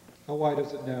 How wide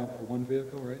is it now for one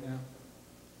vehicle right now?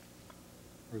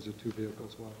 Or is it 2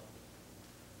 vehicles wide?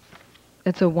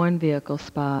 It's a one-vehicle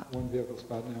spot. One vehicle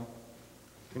spot now?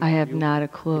 I have You- not a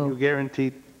Can you clue.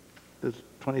 guarantee there's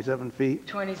 27 feet?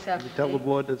 27 You tell the feet.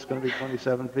 board it's going to be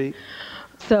 27 feet?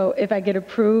 So if I get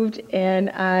approved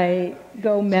and I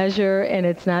go measure and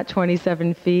it's not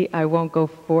 27 feet, I won't go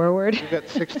forward. You've got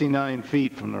 69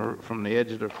 feet from the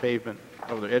edge of the pavement,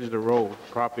 or the edge of the road,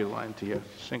 property line to your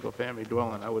single-family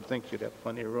dwelling. I would think you'd have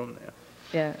plenty of room there.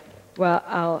 Yeah. Well,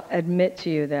 I'll admit to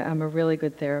you that I'm a really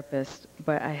good therapist,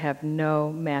 but I have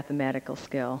no mathematical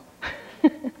skill.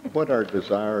 What our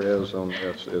desire is on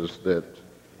this is that,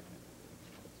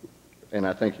 and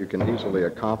I think you can easily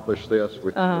accomplish this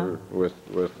with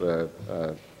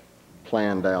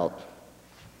planned out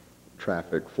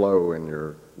traffic flow in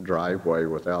your driveway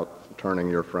without turning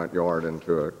your front yard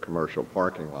into a commercial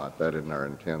parking lot. That isn't our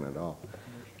intent at all.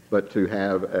 But to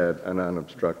have an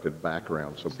unobstructed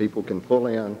background so people can pull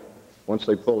in. Once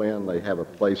they pull in, they have a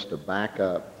place to back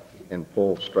up and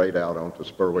pull straight out onto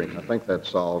Spurwink. I think that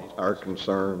solves our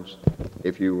concerns.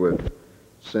 If you would,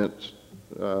 since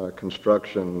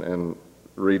construction and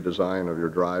redesign of your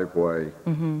driveway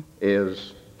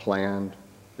is planned,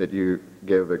 that you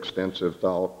give extensive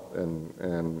thought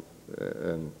and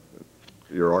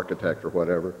your architect or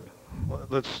whatever.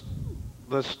 Well,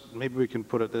 maybe we can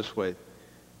put it this way.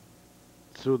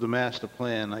 Through the master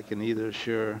plan, I can either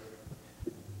assure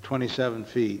 27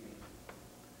 feet,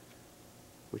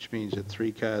 which means that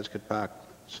 3 cars could park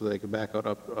so they could back out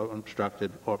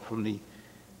unobstructed, or from the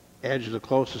edge of the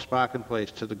closest parking place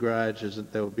to the garage, is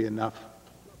that there would be enough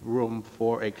room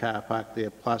for a car parked there,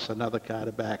 plus another car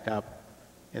to back up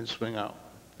and swing out.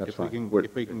 That's If we fine. can,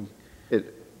 if we can,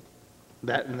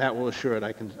 that will assure it.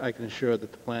 I can assure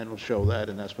that the plan will show that,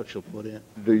 and that's what you'll put in.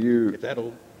 Do you, If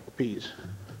that'll appease.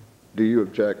 do you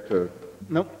object to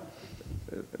Nope,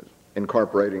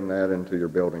 incorporating that into your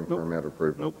building Nope. permit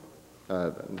approval?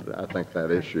 nope. I think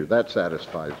that issue, that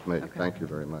satisfies me. Okay. Thank you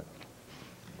very much.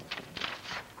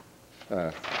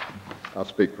 I'll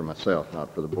speak for myself,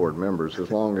 not for the board members.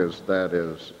 As long as that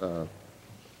is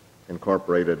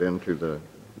incorporated into the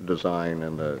design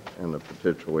and the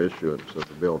potential issuance of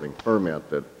the building permit,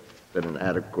 that an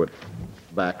adequate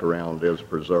background is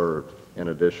preserved in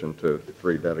addition to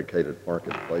 3 dedicated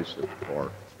parking places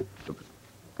for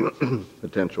the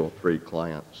potential 3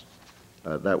 clients.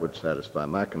 that would satisfy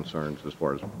my concerns as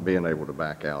far as being able to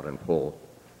back out and pull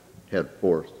head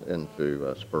forth into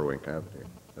Spurwink Avenue.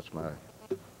 That's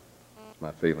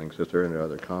my feelings. Is there any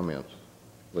other comments,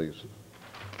 please?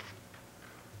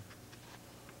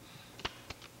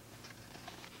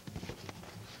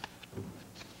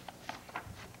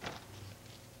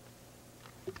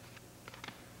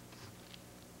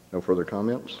 No further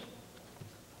comments?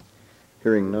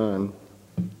 Hearing none,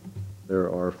 there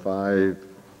are 5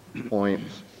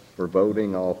 points for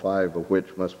voting, all 5 of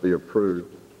which must be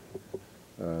approved.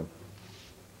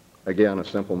 Again, a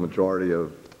simple majority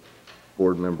of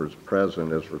board members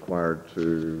present is required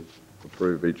to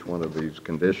approve each one of these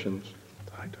conditions.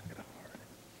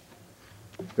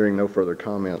 Hearing no further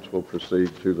comments, we'll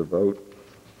proceed to the vote.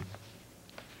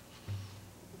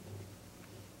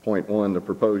 Point 1, the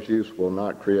proposed use will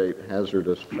not create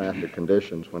hazardous traffic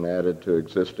conditions when added to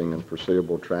existing and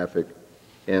foreseeable traffic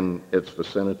in its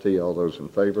vicinity. All those in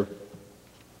favor?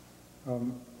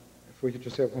 If we could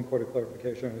just have one point of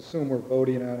clarification, I assume we're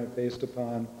voting on it based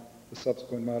upon the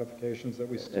subsequent modifications that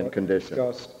we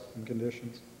discussed in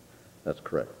conditions? That's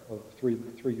correct. Of three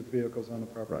vehicles on the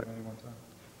property at any one time.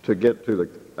 To get to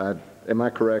the, am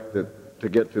I correct that to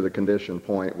get to the condition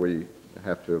point, we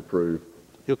have to approve?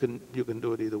 You can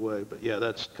do it either way, but yeah,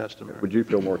 that's customary. Would you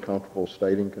feel more comfortable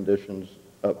stating conditions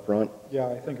up front? Yeah,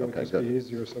 I think it would just be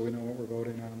easier so we know what we're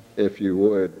voting on. If you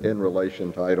would, in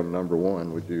relation to item number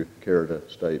 1, would you care to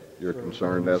state your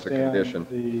concern as a condition?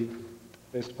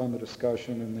 Based upon the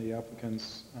discussion and the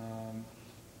applicant's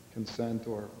consent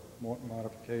or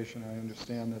modification, I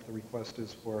understand that the request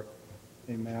is for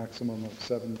a maximum of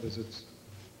 7 visits,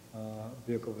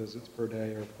 vehicle visits per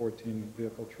day, or 14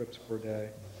 vehicle trips per day,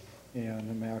 and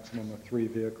a maximum of 3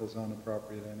 vehicles on the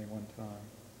property at any one time.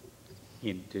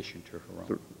 In addition to her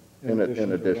own. In addition.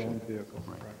 To her own vehicle,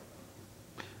 right.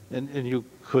 And you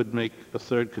could make a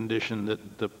third condition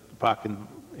that the parking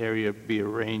area be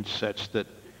arranged such that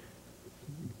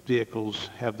vehicles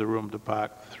have the room to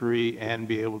park 3 and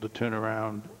be able to turn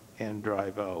around and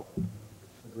drive out.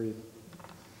 Agreed.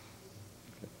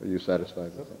 Are you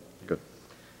satisfied with that? Good.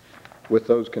 With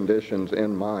those conditions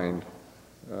in mind,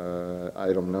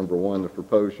 item number 1, the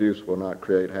proposed use will not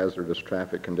create hazardous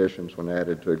traffic conditions when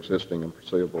added to existing and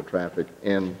foreseeable traffic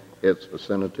in its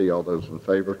vicinity. All those in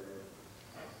favor?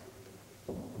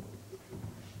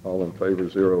 All in favor,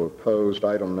 0 opposed.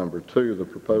 Item number 2, the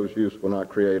proposed use will not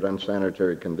create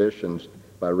unsanitary conditions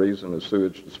by reason of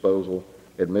sewage disposal,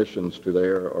 admissions to the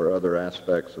air, or other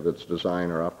aspects of its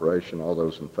design or operation. All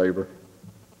those in favor?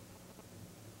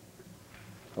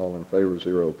 All in favor,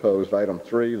 0 opposed. Item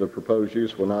 3, the proposed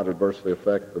use will not adversely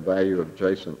affect the value of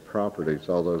adjacent properties.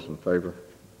 All those in favor?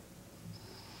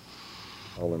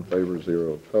 All in favor,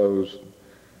 0 opposed.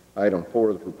 Item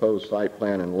 4, the proposed site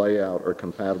plan and layout are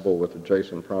compatible with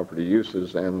adjacent property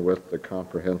uses and with the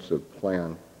comprehensive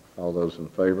plan. All those in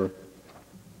favor?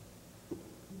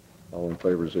 All in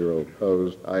favor, 0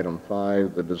 opposed. Item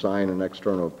 5, the design and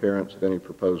external appearance of any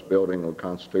proposed building will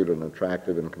constitute an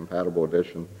attractive and compatible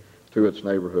addition to its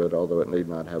neighborhood, although it need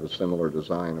not have a similar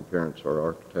design, appearance, or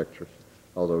architecture.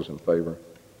 All those in favor?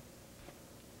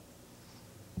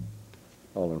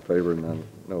 All in favor, none,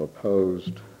 no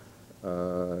opposed.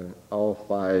 All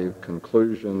 5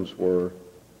 conclusions were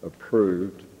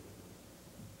approved.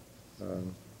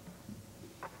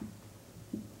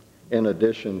 In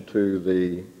addition to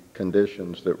the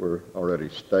conditions that were already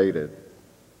stated,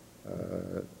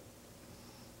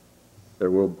 there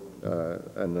will,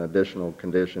 an additional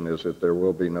condition is that there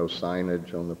will be no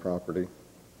signage on the property.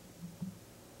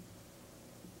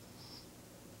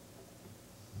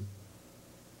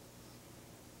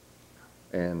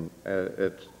 And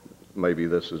it's, maybe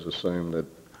this is assumed that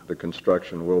the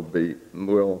construction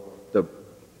the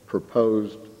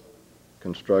proposed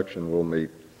construction will meet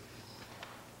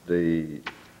the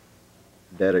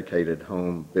dedicated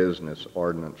home business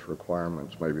ordinance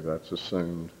requirements. Maybe that's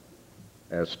assumed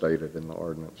as stated in the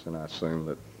ordinance, and I assume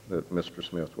that Mr.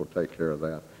 Smith will take care of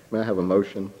that. May I have a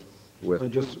motion with... I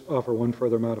just offer one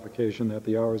further modification, that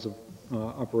the hours of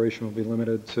operation will be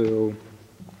limited to,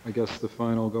 I guess the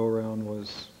final go-around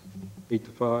was 8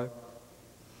 to 5?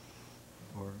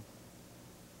 Or...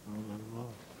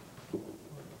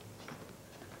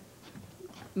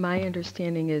 My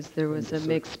understanding is there was a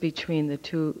mix between the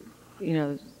two, you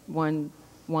know, one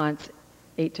wants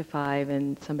 8 to 5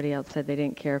 and somebody else said they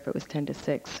didn't care if it was 10 to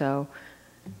 6, so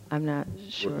I'm not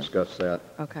sure. We'll discuss that.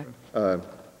 Okay.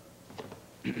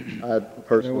 I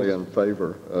personally am in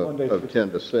favor of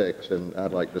 10 to 6, and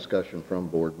I'd like discussion from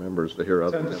board members to hear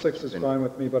other 10 to 6 is fine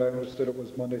with me, but I understood it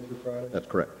was Monday through Friday. That's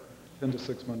correct. 10 to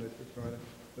 6 Monday through Friday.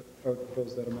 I would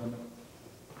propose that amendment.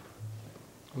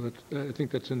 Well, I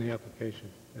think that's in the application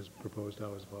as proposed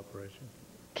hours of operation.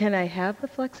 Can I have the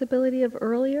flexibility of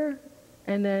earlier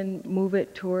and then move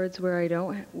it towards where I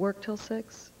don't work till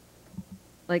 6?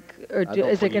 Like, or I don't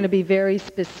is it think going to be very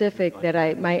specific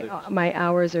that my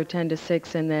hours are 10 to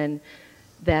 6 and then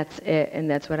that's it and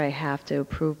that's what I have to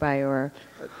approve by, or?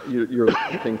 Your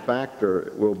limiting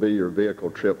factor will be your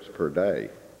vehicle trips per day.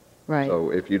 Right.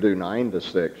 So if you do 9 to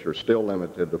 6, you're still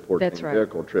limited to 14 That's right.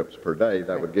 vehicle trips per day.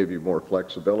 That would give you more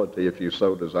flexibility if you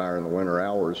so desire in the winter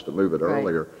hours to move it Right.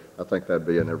 earlier. I think that'd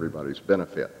be in everybody's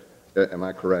benefit. Am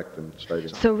I correct in stating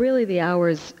that? So really the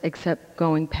hours, except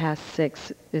going past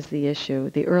 6, is the issue.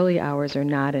 The early hours are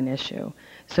not an issue.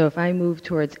 So if I move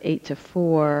towards 8 to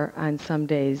 4 on some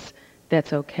days,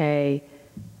 that's okay.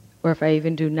 Or if I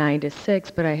even do 9 to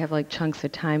 6, but I have like chunks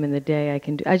of time in the day I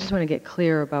can do. I just want to get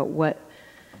clear about what,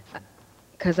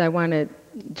 because I want to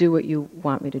do what you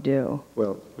want me to do.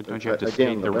 Well, But don't you have to again,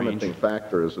 state the the range? limiting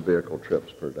factor is the vehicle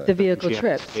trips per day. The vehicle Do you have to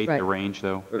trips, state right. the range,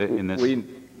 though, in this?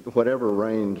 Whatever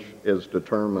range is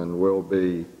determined will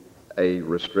be a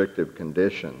restrictive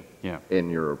condition Yeah. in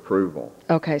your approval.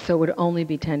 Okay, so it would only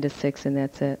be 10 to 6 and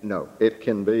that's it? No, it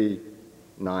can be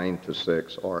 9 to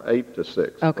 6 or 8 to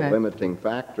 6. Okay. The limiting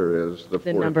factor is the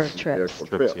The number of 14 trips.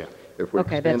 vehicle Trips, trips. yeah. If we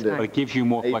Okay, that's extend it- But it gives you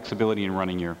more flexibility in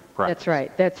running your practice. That's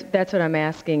right. That's what I'm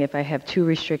asking, if I have 2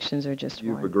 restrictions or just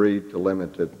You've one. agreed to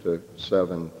limit it to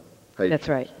 7 patients, That's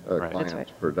right. Right. clients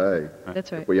That's right. per day.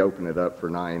 That's right. If we open it up for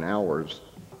 9 hours,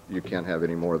 you can't have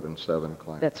any more than 7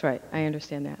 clients. That's right. I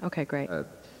understand that. Okay, great.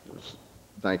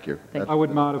 Thank you. Thank I would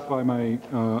modify my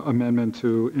amendment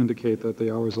to indicate that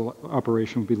the hours of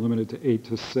operation will be limited to 8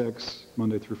 to 6,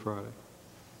 Monday through Friday.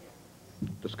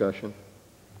 Discussion?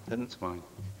 That's fine.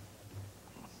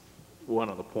 One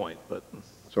other point, but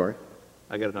Sorry?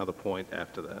 I got another point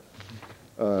after that,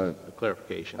 Uh, a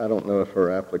clarification. I don't know if her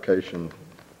application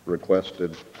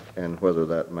requested and whether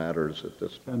that matters at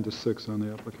this. 10 to 6 on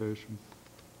the application.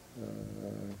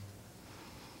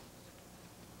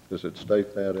 Does it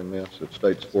state that in this? It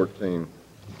states 14.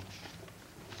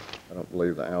 I don't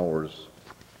believe the hours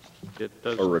It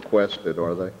does, are requested,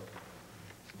 are they?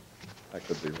 I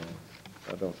could be wrong.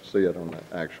 I don't see it on the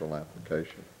actual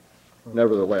application.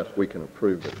 Nevertheless, we can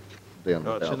approve it then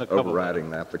No, it's in without the cover overriding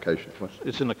the application.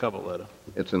 it's in the cover letter.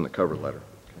 It's in the cover letter.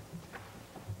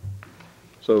 Okay.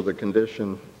 So the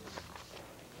condition,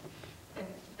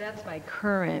 That's my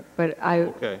current, but I,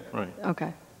 Okay, right.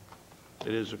 okay.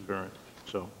 It is a current,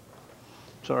 so,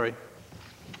 sorry.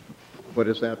 what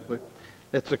is that, please?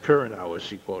 That's the current hours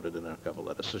she quoted in her cover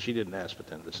letter, so she didn't ask for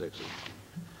 10 to 6.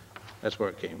 That's where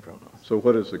it came from. So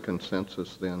what is the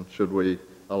consensus then? Should we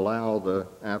allow the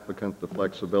applicant the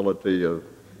flexibility of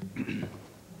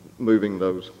moving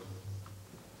those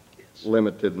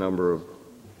limited number of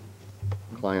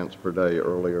clients per day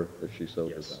earlier if she so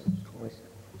desires?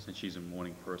 Since she's a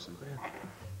morning person.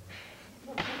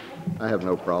 I have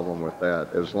no problem with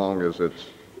that, as long as it's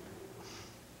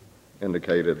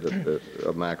indicated that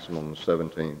a maximum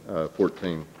of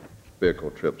 14 vehicle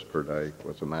trips per day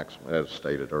was the maximum, as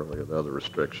stated earlier, the other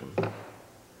restriction.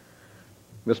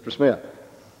 Mr. Smith,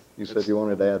 you said you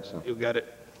wanted to add something. You got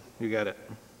it. You got it.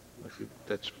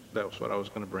 That was what I was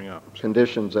going to bring up.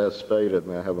 Conditions as stated,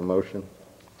 may I have a motion?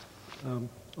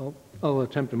 I'll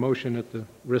attempt a motion at the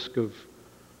risk of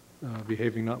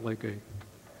behaving not like a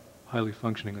highly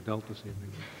functioning adult this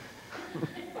evening.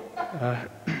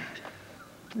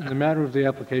 In the matter of the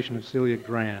application of Celia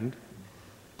Grand,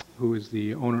 who is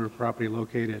the owner of property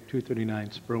located at 239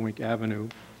 Spurwink Avenue,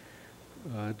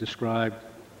 described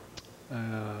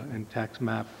in tax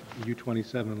map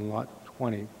U27 lot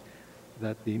 20,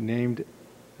 that the named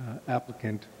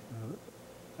applicant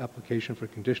application for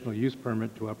conditional use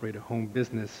permit to operate a home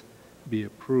business be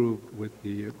approved with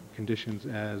the conditions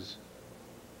as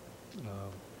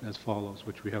follows,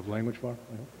 which we have language for.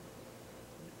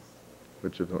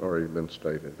 Which have already been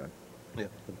stated. Yeah.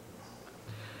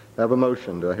 I have a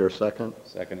motion. Do I hear a second?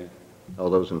 Seconded. All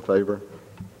those in favor?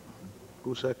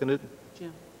 Who seconded?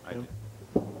 I did.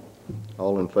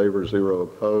 All in favor, 0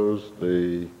 opposed.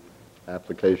 The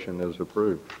application is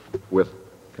approved with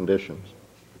conditions.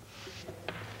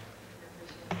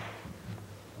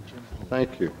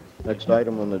 Thank you. Next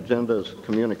item on the agenda is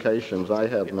communications. I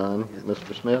have none.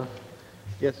 Mr. Smith?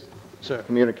 Yes, sir.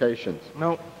 Communications.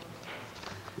 No.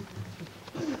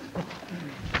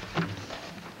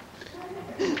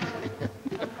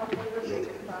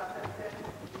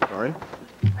 Sorry?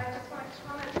 I just want to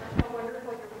comment on how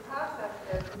wonderful your process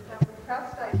is, and how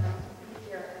impressed I am to be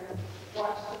here and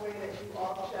watch the way that you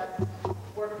all just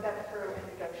worked that through and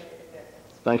negotiated it.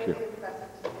 Thank you. It's really impressive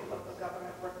to see local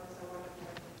government working so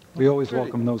wonderfully. We always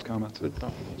welcome those comments.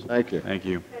 Thank you. Thank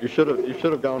you. You should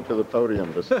have gone to the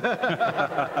podium this.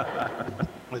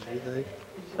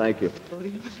 Thank you.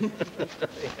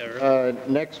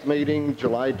 Next meeting,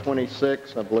 July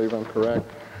 26th, I believe I'm correct.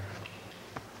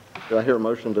 Do I hear a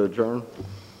motion to adjourn?